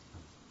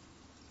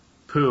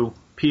 Poo.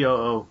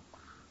 P-O-O.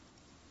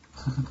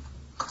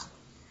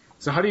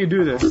 So how do you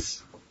do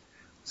this?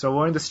 So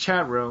we're in this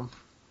chat room.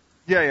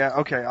 Yeah,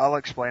 okay, I'll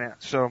explain it.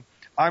 So,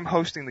 I'm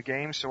hosting the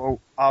game, so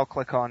I'll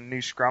click on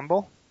New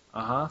Scramble.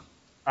 Uh-huh.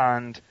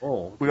 And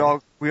we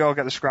all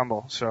get the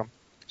scramble. So,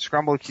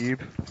 scramble a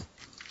cube.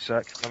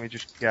 Sec, let me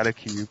just get a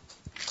cube.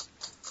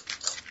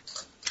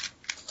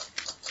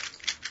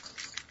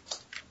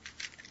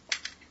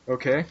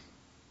 Okay.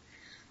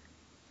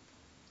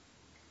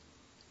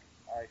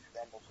 I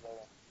scramble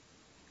slowly.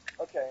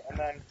 Okay, and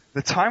then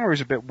the timer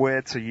is a bit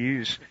weird to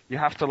use. You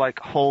have to like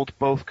hold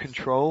both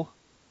control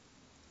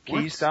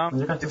keys down.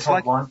 You can just It's hold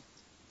like one.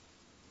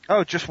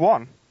 Oh, just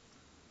one.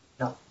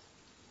 Yeah.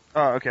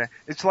 Oh, okay.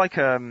 It's like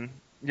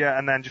yeah,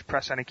 and then just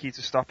press any key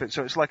to stop it.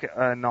 So it's like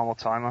a normal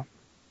timer.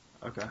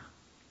 Okay.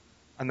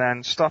 And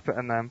then stop it,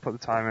 and then put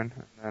the time in,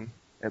 and then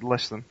it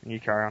lists them, and you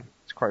carry on.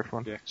 It's quite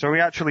fun. Yeah. So are we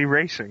actually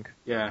racing?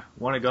 Yeah.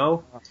 Want to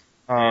go?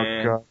 Oh,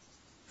 And God.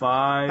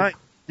 5. No,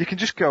 you can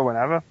just go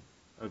whenever.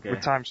 Okay.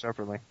 With time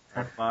separately.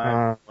 5,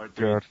 4,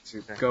 3, God.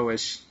 2,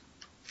 go-ish.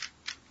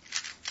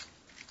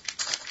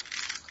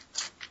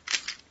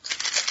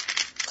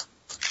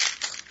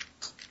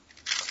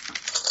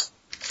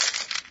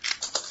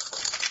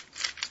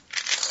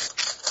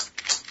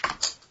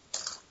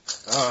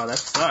 Oh, that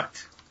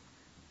sucked.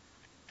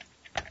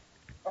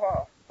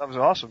 Oh, that was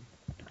awesome.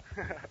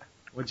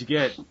 What'd you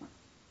get?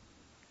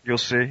 You'll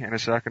see in a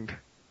second.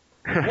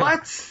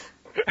 What?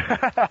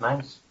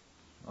 Nice.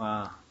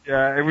 Wow.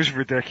 Yeah, it was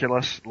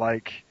ridiculous.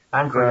 Like,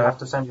 Andrew, you have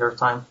to send your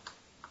time.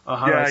 Oh,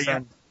 how do I yeah,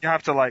 send? you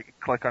have to like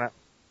click on it.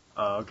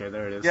 Oh, okay,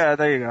 there it is. Yeah,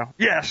 there you go.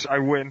 Yes, I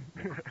win.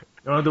 You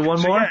want to do one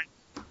So, more?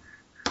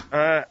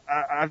 yeah,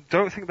 I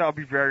don't think that'll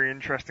be very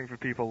interesting for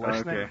people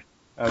listening.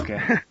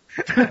 Okay.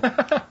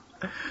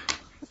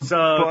 So,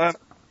 But,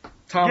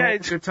 Tom, yeah,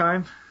 what's your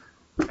time?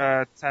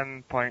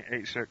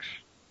 10.86.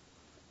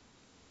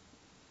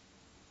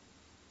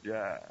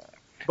 Yeah.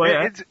 But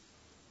yeah,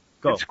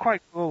 go. It's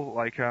quite cool.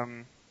 Like,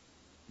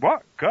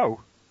 what?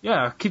 Go.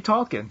 Yeah, keep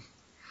talking.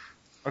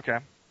 Okay.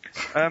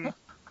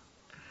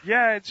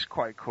 Yeah, it's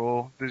quite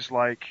cool. There's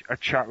like a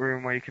chat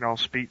room where you can all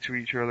speak to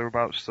each other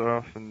about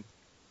stuff, and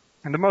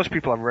the most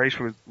people I've raced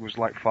with was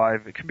like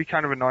 5. It can be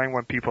kind of annoying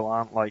when people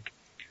aren't like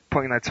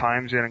putting their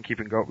times in and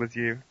keeping up with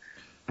you,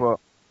 but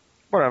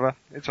whatever,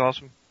 it's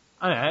awesome.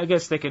 I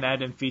guess they can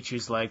add in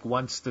features like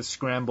once the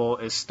scramble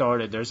is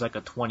started, there's like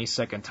a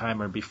 20-second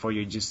timer before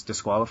you're just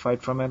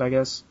disqualified from it, I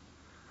guess.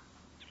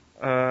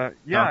 Yeah,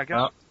 I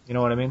guess. You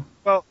know what I mean?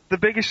 Well, the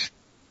biggest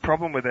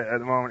problem with it at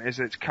the moment is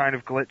it's kind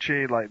of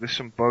glitchy, like there's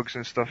some bugs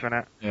and stuff in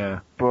it. Yeah.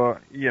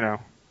 But, you know,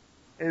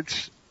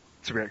 it's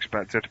to be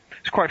expected.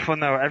 It's quite fun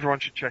though, everyone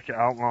should check it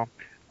out more.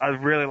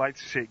 I'd really like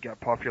to see it get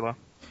popular.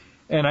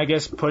 And I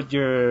guess put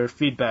your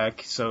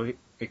feedback so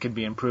it can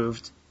be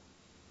improved.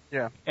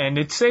 Yeah. And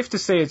it's safe to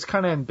say it's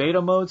kind of in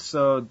beta mode,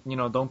 so, you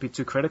know, don't be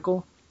too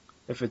critical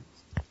if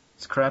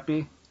it's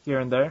crappy here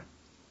and there.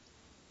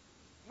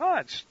 No,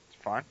 it's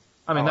fine.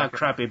 I mean, I not like it.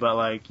 crappy, but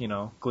like, you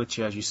know,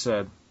 glitchy as you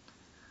said.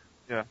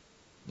 Yeah.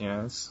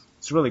 Yeah, it's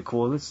really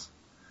cool. It's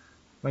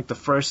like the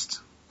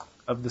first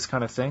of this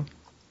kind of thing.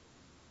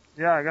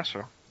 Yeah, I guess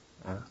so.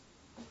 Yeah.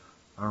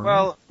 All right.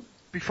 Well,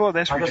 before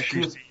this I we guess just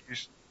used to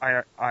use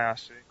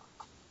IRC.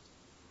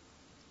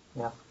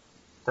 Yeah.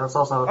 There was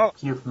also Oh.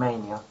 Cube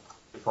Mania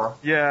before.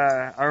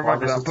 Yeah, I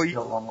remember Well, that. this But is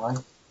still online.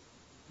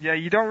 yeah,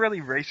 you don't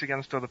really race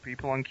against other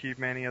people on Cube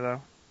Mania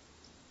though.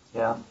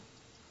 Yeah.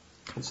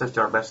 It's just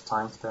your best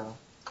times there.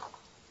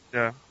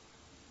 Yeah.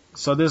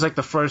 So there's like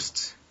the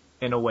first,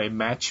 in a way,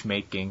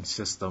 matchmaking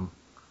system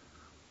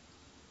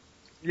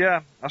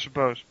Yeah, I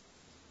suppose.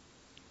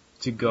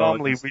 to go.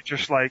 Normally we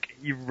just like,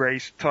 you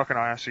race, talk an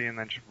IRC and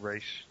then just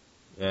race.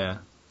 Yeah.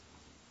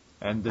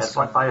 And this It's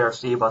like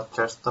IRC, but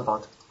just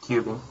about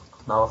cubing.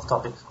 Now off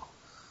topic.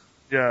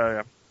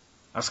 Yeah.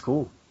 That's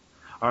cool.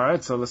 All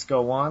right, so let's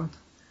go on.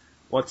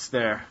 What's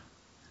there?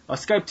 A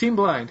Skype team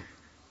blind.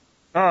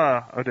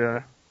 Oh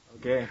dear.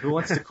 Okay, who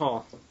wants to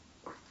call?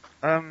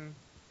 I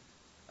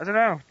don't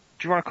know.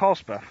 Do you want to call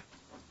Speth?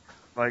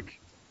 Like,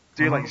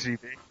 do you like ZB?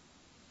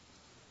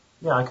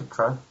 Yeah, I could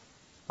try.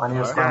 I need a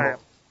Alright.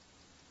 scramble.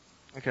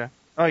 Okay.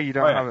 Oh, you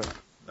don't Oh, yeah. have it.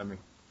 Let me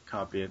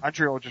copy it.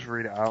 Andrew will just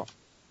read it out.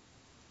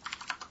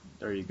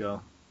 There you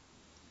go.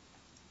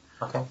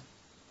 Okay.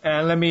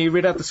 And let me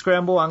read out the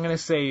scramble. I'm going to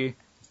say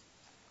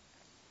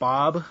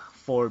Bob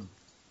for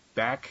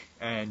back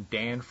and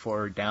Dan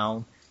for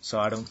down, so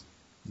I don't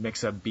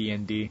mix up B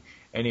and D.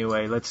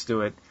 Anyway, let's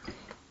do it.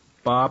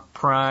 Bob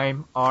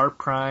prime, R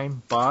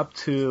prime, Bob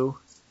 2,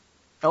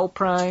 L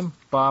prime,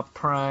 Bob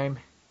prime,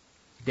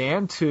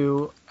 Dan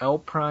 2, L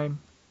prime,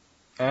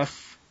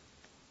 F,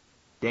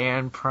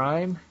 Dan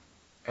prime,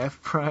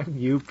 F prime,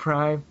 U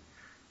prime,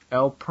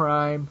 L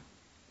prime,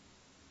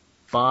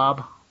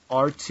 Bob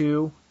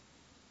R2,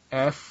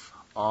 F,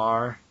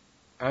 R,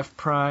 F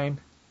prime,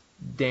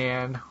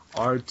 Dan,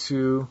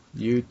 R2,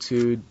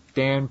 U2,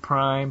 Dan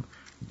prime,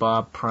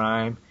 Bob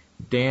prime,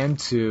 Dan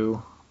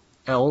 2,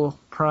 L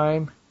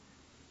prime,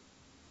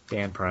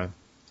 Dan prime.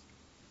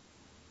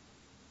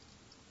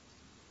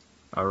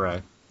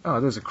 Alright. Oh,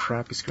 there's a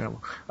crappy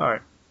scramble.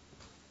 Alright.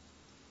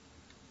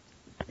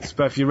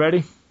 Spef, you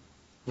ready?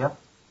 Yep.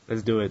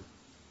 Let's do it.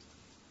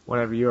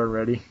 Whenever you're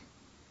ready.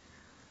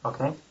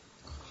 Okay.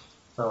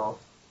 So,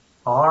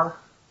 R,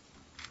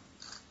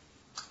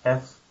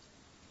 F,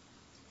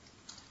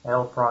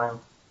 L prime,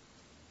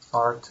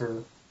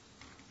 R2,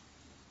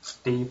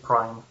 D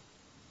prime,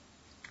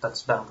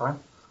 that's Dan prime,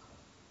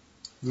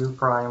 U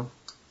prime,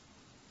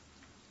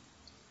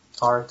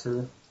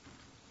 R2,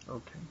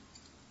 Okay.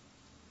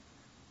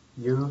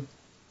 U,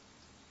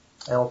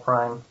 L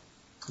prime,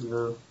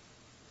 U,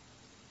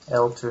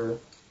 L2,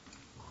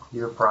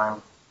 U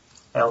prime,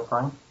 L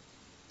prime,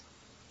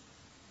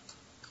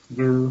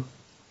 U,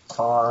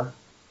 R,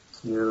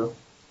 U,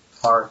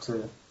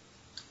 R2,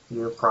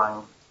 U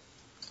prime,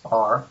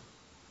 R,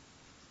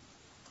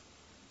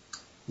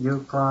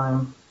 U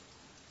prime,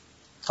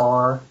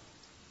 R,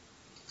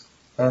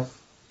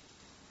 F,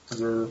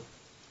 U,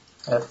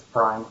 F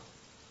prime,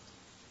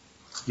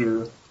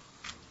 U,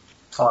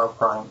 R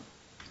prime,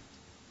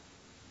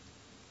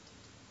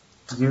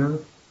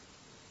 U,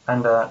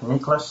 and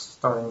Niklas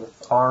starting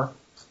with R,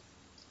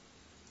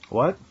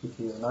 What? if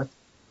you know it.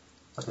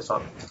 Okay,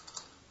 sorry.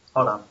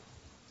 Hold on.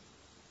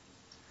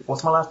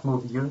 What's my last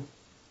move? U?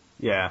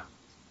 Yeah.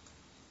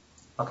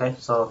 Okay,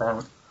 so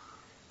then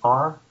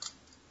R,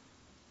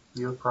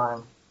 U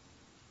prime,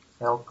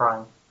 L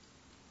prime,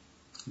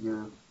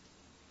 U,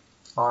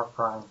 R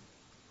prime,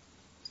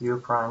 U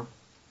prime,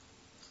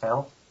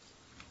 L,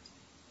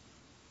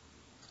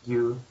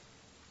 U,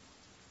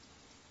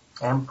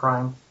 M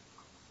prime,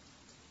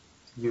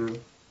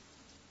 U,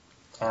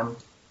 M,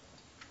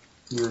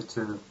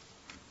 U2,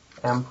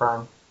 M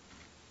prime,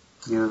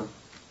 U,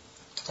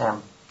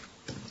 M.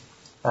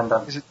 And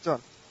done. Is it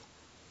done?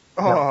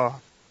 Oh.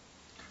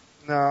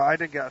 No, I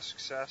didn't get a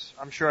success.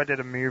 I'm sure I did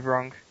a move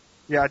wrong.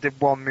 Yeah, I did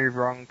one move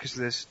wrong because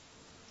there's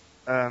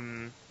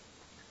 7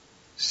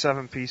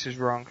 pieces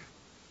wrong.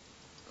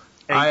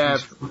 8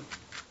 pieces.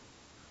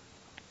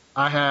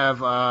 I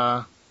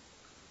have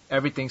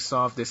everything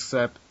solved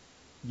except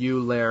U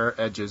layer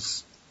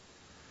edges.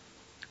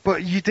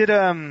 But you did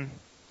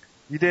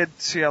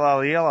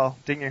CLL,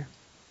 didn't you?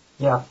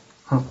 Yeah,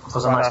 it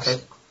was a nice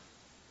kit.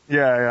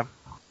 Yeah,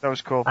 that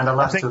was cool. And the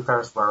last two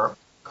pairs were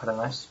kind of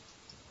nice.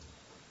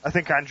 I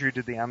think Andrew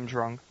did the M's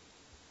wrong.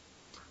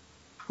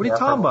 What are you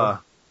talking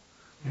about?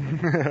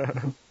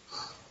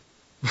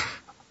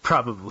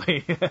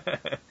 Probably.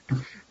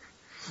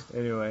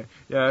 Anyway,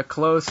 yeah,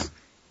 close.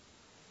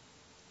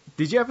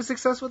 Did you have a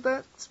success with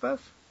that, Speff?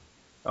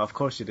 Oh, of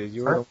course you did.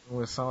 You were the one who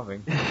was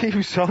solving. He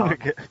was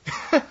solving it.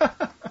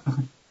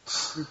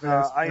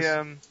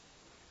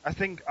 I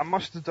think I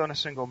must have done a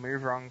single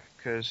move wrong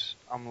because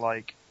I'm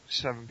like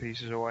 7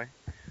 pieces away.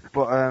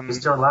 But is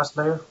it your last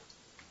layer?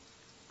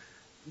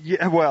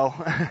 Yeah, well,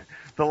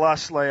 the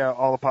last layer,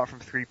 all apart from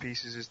 3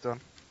 pieces, is done.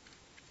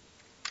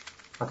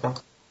 Okay.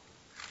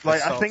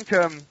 Like I think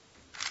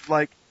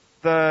like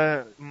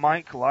the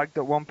mic lagged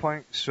at one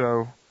point,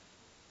 so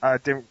I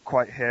didn't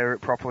quite hear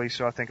it properly.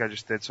 So I think I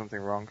just did something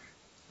wrong.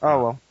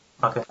 Oh well.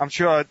 Okay. I'm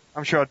sure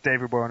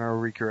David Warner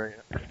will recreate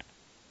it.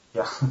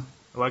 Yeah.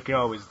 Like he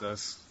always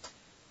does.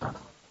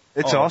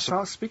 It's awesome.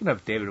 So speaking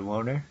of David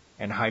Warner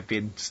and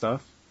hyping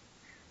stuff.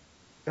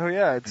 Oh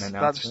yeah,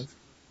 that's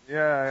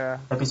yeah.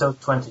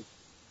 Episode 20.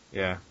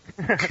 Yeah.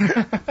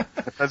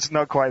 That's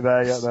not quite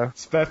there yet though.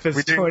 Speff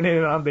is joining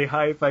in on the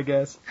hype, I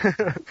guess.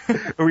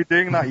 Are we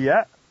doing that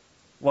yet?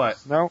 What?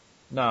 No.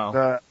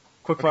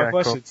 Quick 5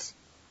 questions.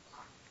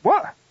 Cool.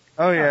 What?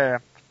 Oh yeah,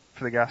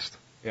 for the guest.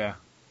 Yeah.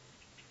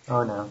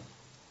 Oh no.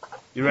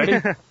 You ready?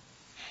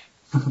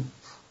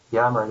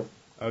 Yeah, I'm ready.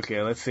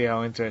 Okay, let's see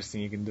how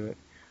interesting you can do it.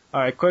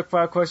 Alright, quick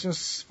 5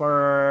 questions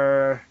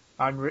for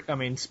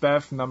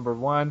Speff, number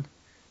 1.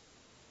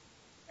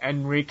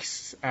 Enrique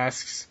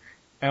asks,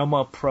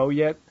 Elma pro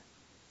yet?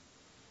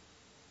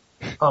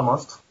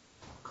 Almost.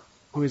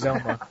 Who is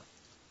Elma?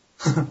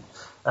 Do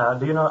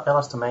you know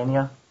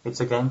Elastomania?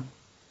 It's a game.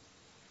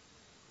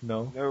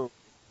 No.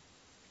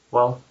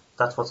 Well,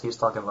 that's what he's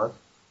talking about.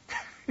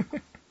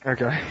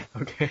 Okay.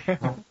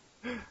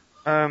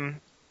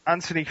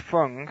 Anthony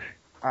Fung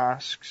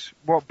asks,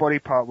 what body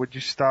part would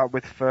you start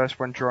with first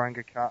when drawing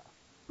a cat?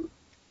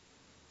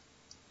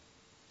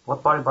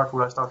 What body part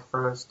would I start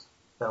first?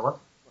 What?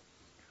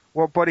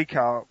 What body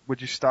part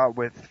would you start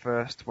with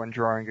first when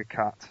drawing a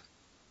cat?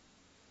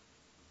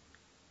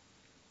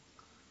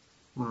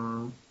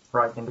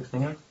 Right index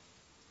finger.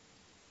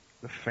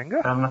 The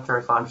finger? I'm not sure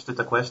if I understood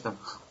the question.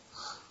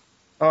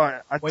 Oh,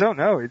 I don't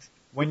know.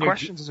 The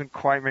question doesn't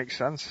quite make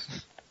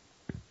sense.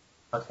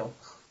 Okay.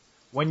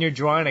 When you're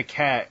drawing a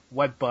cat,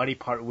 what body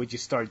part would you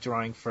start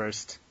drawing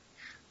first?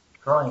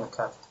 Drawing a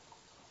cat.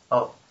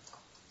 Oh.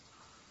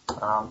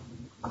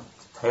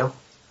 Tail.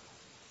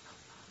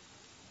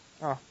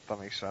 Oh, that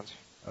makes sense.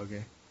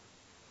 Okay.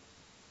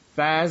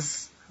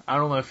 Faz, I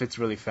don't know if it's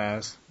really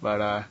Faz,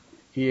 but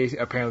he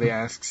apparently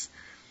asks,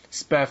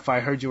 Speff, I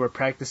heard you were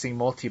practicing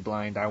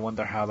multi-blind. I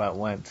wonder how that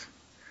went.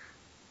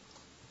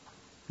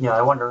 Yeah,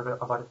 I wondered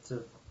about it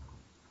too.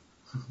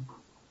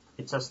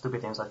 It's a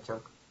stupid inside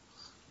joke.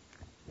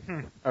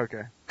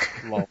 Okay.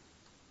 Lol.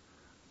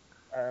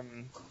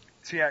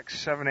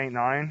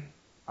 TX789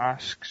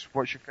 asks,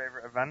 what's your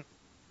favorite event?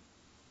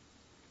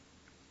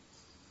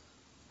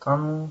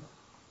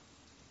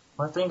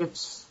 I think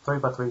it's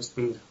 3x3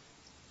 speed.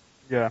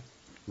 Yeah.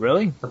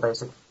 Really? The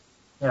basic.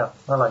 Yeah,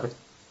 I like it.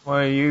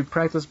 Well, you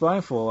practice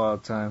blindfold all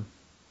the time.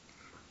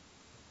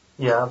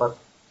 Yeah, but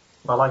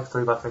I like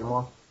 3x3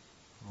 more.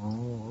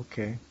 Oh,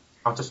 okay.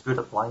 I'm just good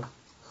at blind.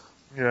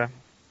 Yeah.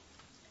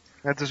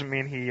 That doesn't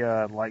mean he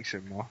likes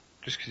it more,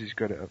 just because he's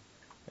good at it.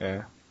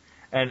 Yeah.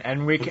 And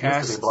Enrique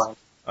asks... Used to be blind.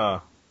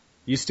 Oh.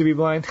 Used to be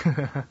blind?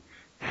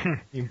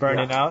 You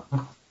burning out?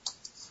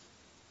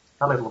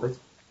 A little bit.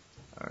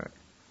 Alright.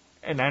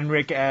 And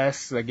Enrique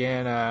asks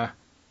again, I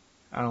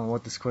don't know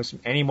what this question...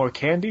 Any more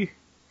candy?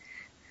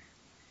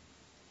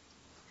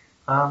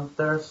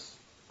 There's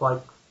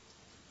like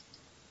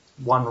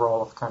 1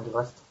 roll of candy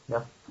left.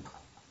 Yeah.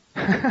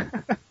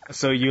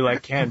 So you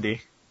like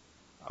candy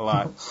a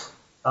lot.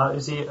 You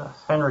see,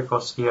 Henrik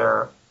was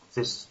here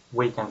this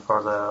weekend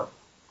for the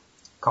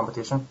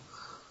competition.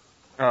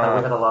 We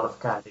had a lot of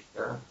candy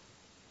here.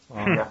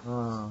 Yeah.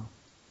 Oh.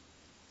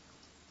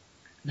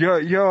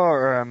 Your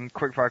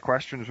quickfire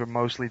questions were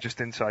mostly just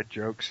inside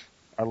jokes.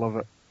 I love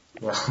it.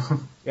 Yeah.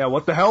 Yeah,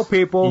 what the hell,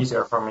 people?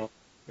 Easier for me.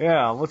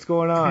 Yeah, what's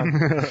going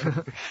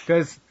on?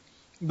 Because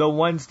the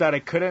ones that I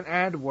couldn't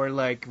add were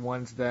like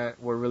ones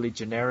that were really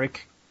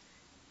generic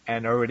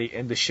and already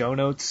in the show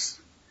notes.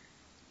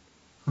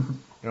 You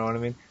know what I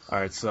mean?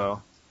 Alright,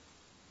 so.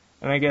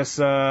 And I guess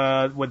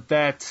with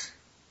that,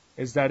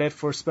 is that it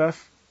for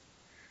Speff?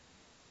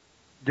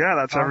 Yeah,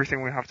 that's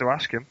everything we have to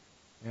ask him.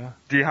 Yeah.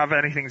 Do you have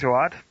anything to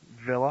add,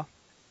 Villa?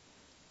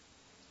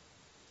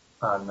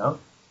 No.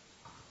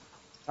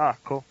 Ah,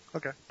 cool.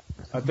 Okay.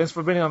 Thanks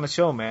for being on the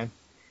show, man.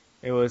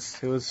 It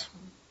was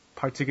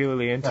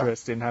particularly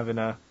interesting having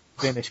a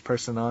Finnish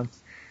person on.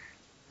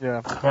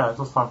 Yeah. Yeah, it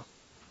was fun.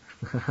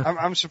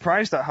 I'm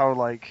surprised at how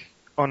like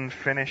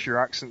un-Finnish your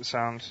accent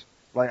sounds.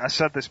 Like I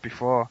said this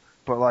before,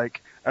 but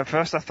like at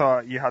first I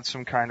thought you had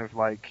some kind of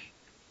like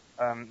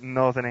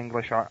Northern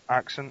English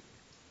accent.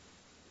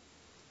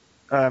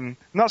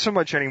 Not so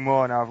much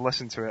anymore now. I've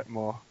listened to it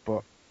more,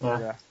 but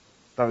yeah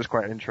that was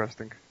quite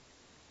interesting.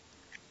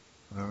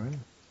 All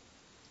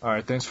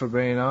right. Thanks for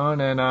bringing it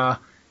on, and yeah,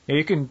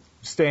 you can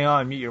stay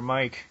on, mute your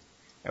mic,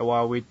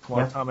 while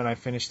Tom and I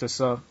finish this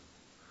up.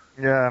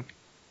 Yeah.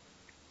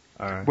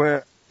 All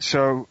right.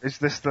 So is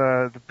this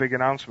the big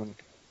announcement?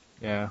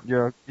 Yeah.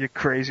 Your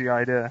crazy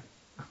idea.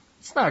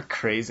 It's not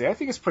crazy. I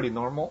think it's pretty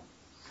normal.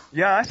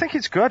 Yeah, I think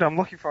it's good. I'm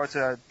looking forward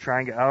to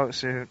trying it out,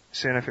 seeing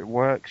if it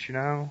works.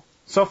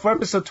 So for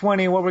episode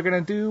 20, what we're gonna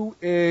do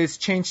is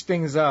change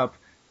things up.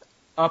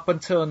 Up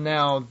until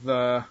now,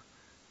 the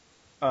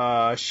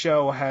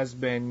show has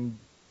been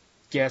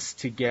guest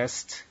to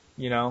guest,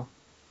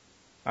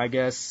 I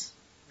guess.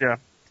 Yeah.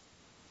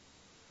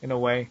 In a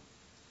way.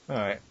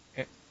 Alright.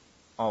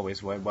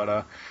 Always way,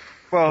 but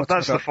well,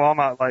 that's the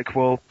format,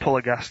 we'll pull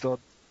a guest on.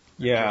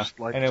 Yeah,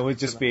 and it would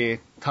just be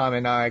Tom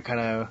and I kind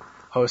of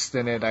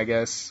hosting it, I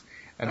guess,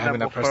 and having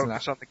that person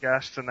focus on the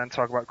guest and then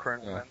talk about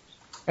current events.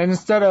 And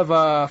instead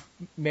of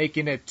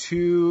making it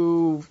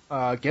too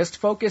guest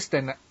focused,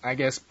 and I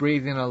guess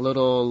breathing a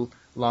little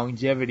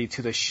longevity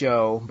to the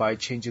show by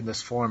changing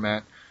this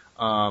format,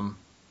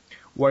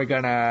 we're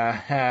gonna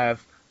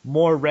have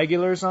more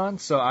regulars on.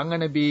 So I'm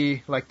gonna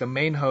be the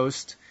main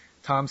host,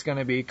 Tom's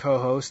gonna be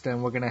co-host,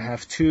 and we're gonna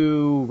have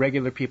 2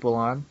 regular people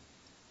on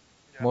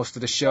most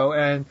of the show.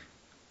 And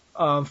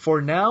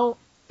for now,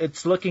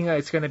 it's looking like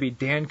it's gonna be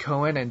Dan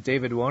Cohen and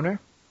David Woner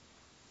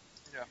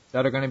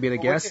that are gonna be the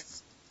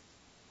guests.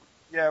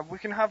 We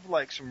can have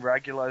some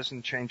regulars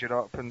and change it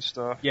up and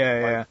stuff.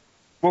 Yeah.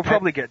 We'll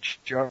probably get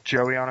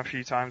Joey on a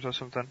few times or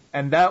something.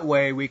 And that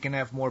way we can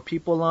have more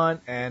people on,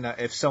 and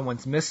if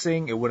someone's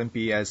missing, it wouldn't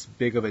be as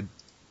big of a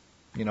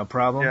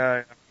problem.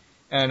 Yeah.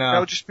 And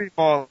it'll just be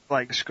more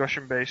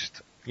discussion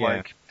based.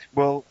 Yeah.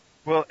 We'll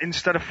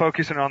instead of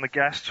focusing on the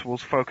guests, we'll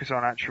focus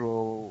on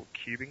actual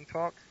cubing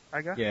talk,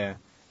 I guess. Yeah.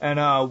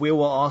 And we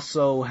will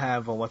also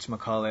have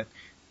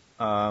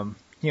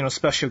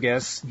special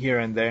guests here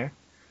and there.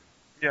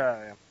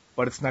 Yeah.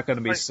 But it's not going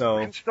to be so.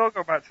 We can still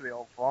go back to the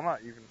old format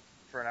even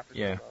for an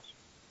episode.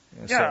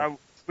 Yeah.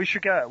 We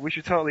should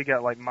totally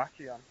get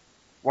Mackie on.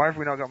 Why have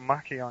we not got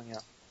Mackie on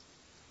yet?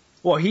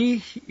 Well,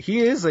 he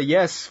is a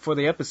yes for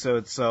the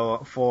episode,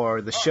 so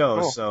for the show.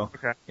 Cool. So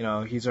okay.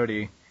 He's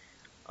already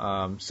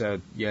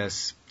said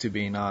yes to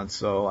being on.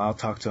 So I'll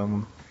talk to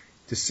him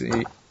to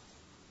see.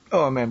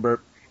 Oh man,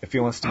 burp! If he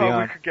wants to be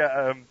on. We could get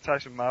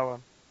Tyson Mao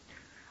on.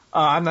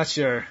 I'm not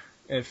sure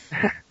if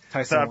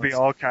Tyson. That'd be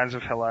all kinds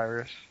of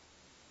hilarious.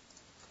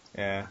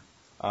 Yeah.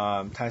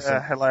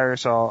 Tyson.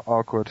 Hilarious or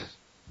awkward.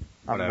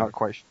 Whatever. I'm not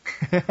quite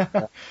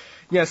sure.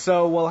 Yeah,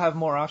 so we'll have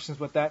more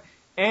options with that.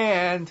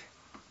 And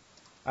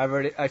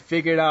I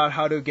figured out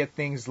how to get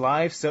things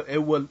live, so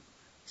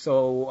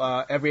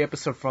every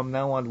episode from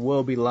now on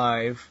will be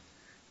live.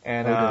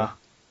 And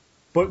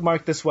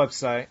bookmark this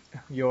website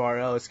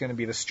URL. It's going to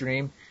be the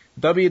stream.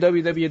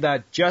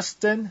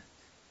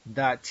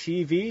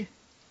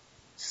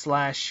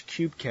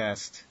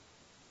 www.justin.tv/Cubecast.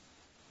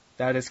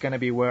 That is going to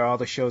be where all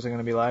the shows are going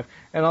to be live.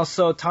 And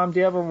also, Tom, do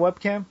you have a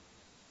webcam?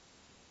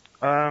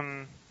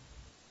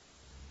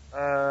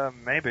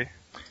 Maybe.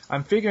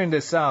 I'm figuring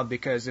this out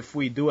because if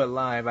we do it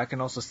live, I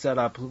can also set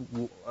up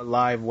a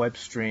live web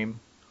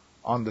stream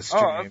on the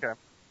stream. Oh, okay.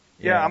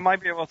 Yeah, I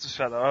might be able to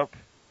set it up.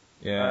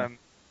 Yeah.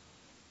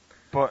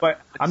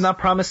 But I'm not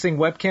promising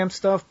webcam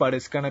stuff, but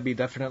it's going to be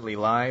definitely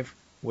live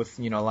with,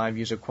 live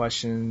user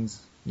questions,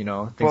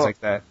 things like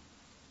that.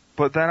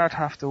 But then I'd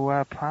have to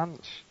wear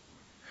pants.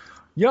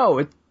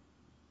 Yo,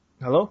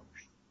 Hello?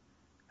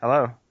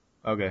 Hello.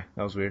 Okay,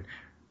 that was weird.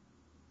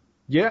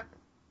 Yeah,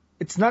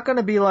 it's not going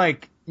to be your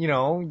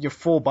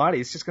full body.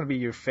 It's just going to be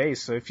your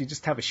face. So if you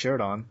just have a shirt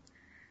on.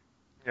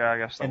 Yeah, I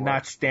guess that and works.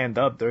 not stand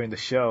up during the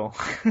show.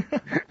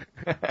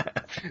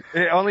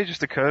 It only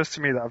just occurs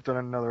to me that I've done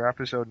another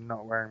episode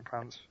not wearing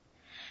pants.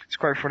 It's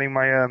quite funny.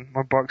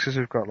 My boxers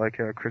have got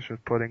a Christmas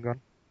pudding on.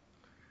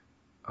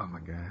 Oh my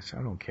gosh,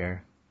 I don't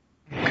care.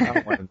 I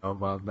don't want to know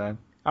about that.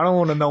 I don't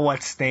want to know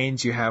what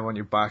stains you have on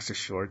your boxer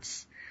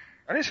shorts.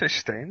 I didn't say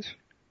stains.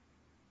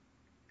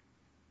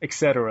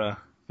 Etc.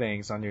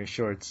 things on your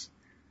shorts.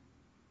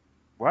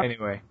 What?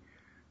 Anyway.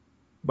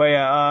 But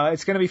yeah,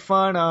 it's gonna be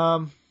fun.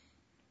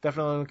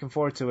 Definitely looking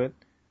forward to it.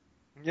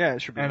 Yeah,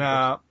 it should be.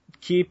 And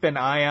keep an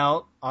eye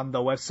out on the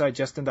website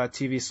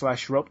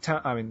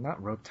justin.tv/Ropetown. I mean,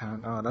 not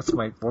Ropetown. Oh, that's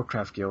my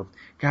Warcraft guild.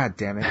 God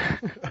damn it.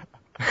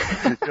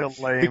 You're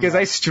lame, because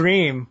man. I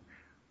stream.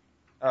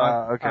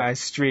 Okay. I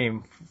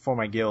stream for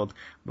my guild,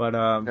 but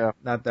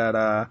not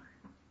that.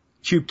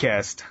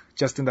 Cubecast,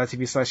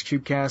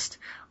 justin.tv/Cubecast.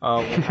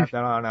 We'll have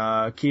that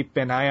on. Keep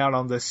an eye out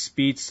on the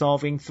speed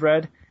solving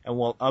thread, and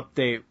we'll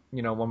update,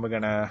 when we're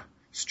gonna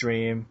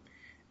stream.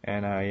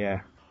 And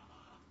yeah,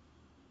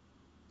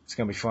 it's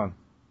gonna be fun.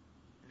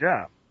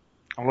 Yeah,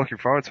 I'm looking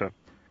forward to it.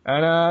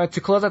 And to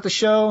close out the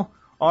show,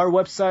 our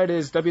website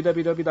is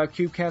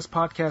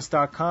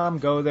www.cubecastpodcast.com.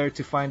 Go there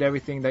to find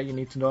everything that you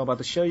need to know about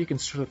the show. You can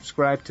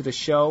subscribe to the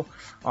show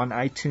on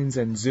iTunes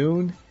and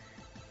Zune.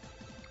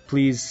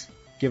 please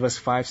give us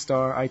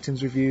 5-star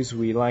iTunes reviews.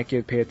 We like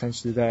it. Pay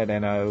attention to that,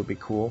 and it would be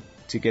cool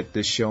to get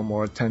this show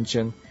more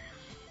attention.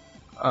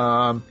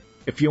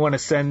 If you want to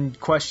send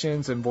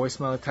questions and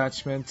voicemail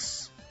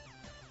attachments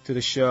to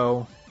the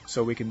show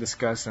so we can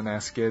discuss and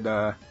ask it,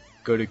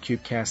 go to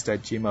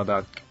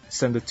cubecast@gmail.com.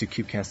 Send it to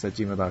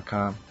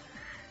cubecast@gmail.com.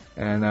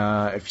 And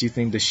if you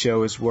think the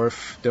show is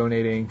worth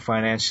donating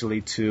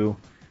financially to,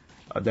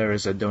 there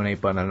is a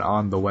donate button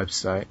on the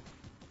website.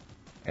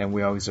 And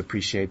we always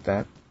appreciate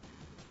that.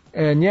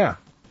 And yeah.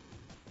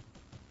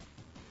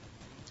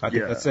 I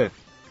think that's it.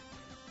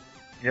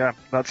 Yeah,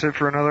 that's it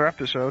for another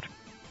episode.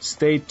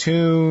 Stay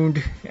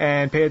tuned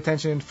and pay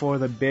attention for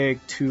the big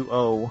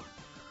 2-0.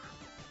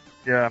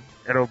 Yeah,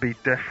 it'll be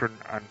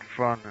different and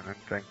fun and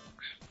things.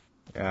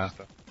 Yeah.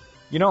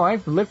 You know,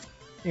 I've lived,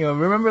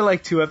 remember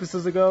like 2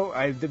 episodes ago,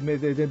 I did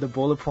the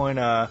bullet point,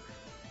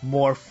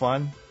 more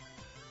fun?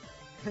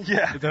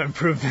 Yeah. The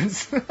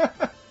improvements.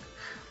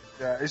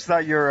 Yeah, is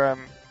that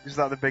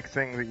the big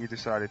thing that you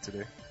decided to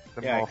do?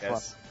 The more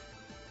fun?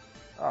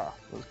 Ah,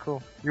 that was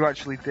cool. You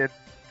actually did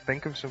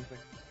think of something.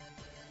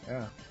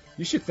 Yeah.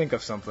 You should think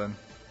of something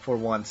for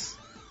once.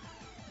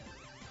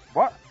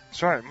 What?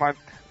 Sorry,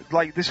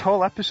 this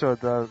whole episode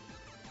though,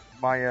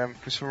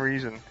 for some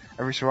reason,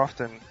 every so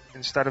often,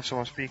 instead of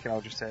someone speaking,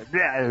 I'll just say,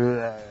 blah, blah,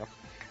 blah,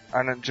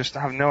 and then just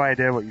have no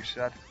idea what you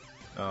said.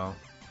 Oh.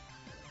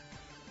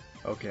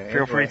 Okay.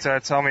 Feel free to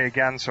tell me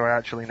again so I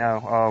actually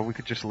know. Oh, we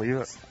could just leave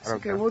it.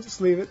 Okay, we'll just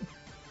leave it.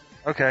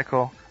 Okay,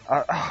 cool.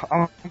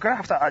 I'm gonna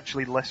have to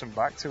actually listen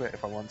back to it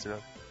if I want to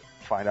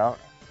find out.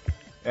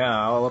 Yeah,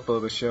 I'll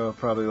upload the show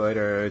probably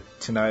later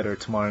tonight or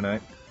tomorrow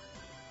night.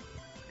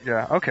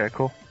 Yeah, okay,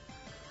 cool.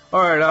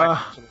 Alright,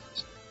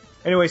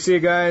 anyway, see you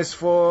guys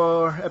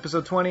for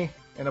episode 20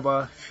 in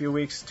about a few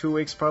weeks, 2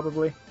 weeks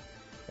probably.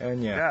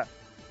 And yeah.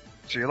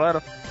 See you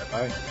later.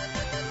 Bye.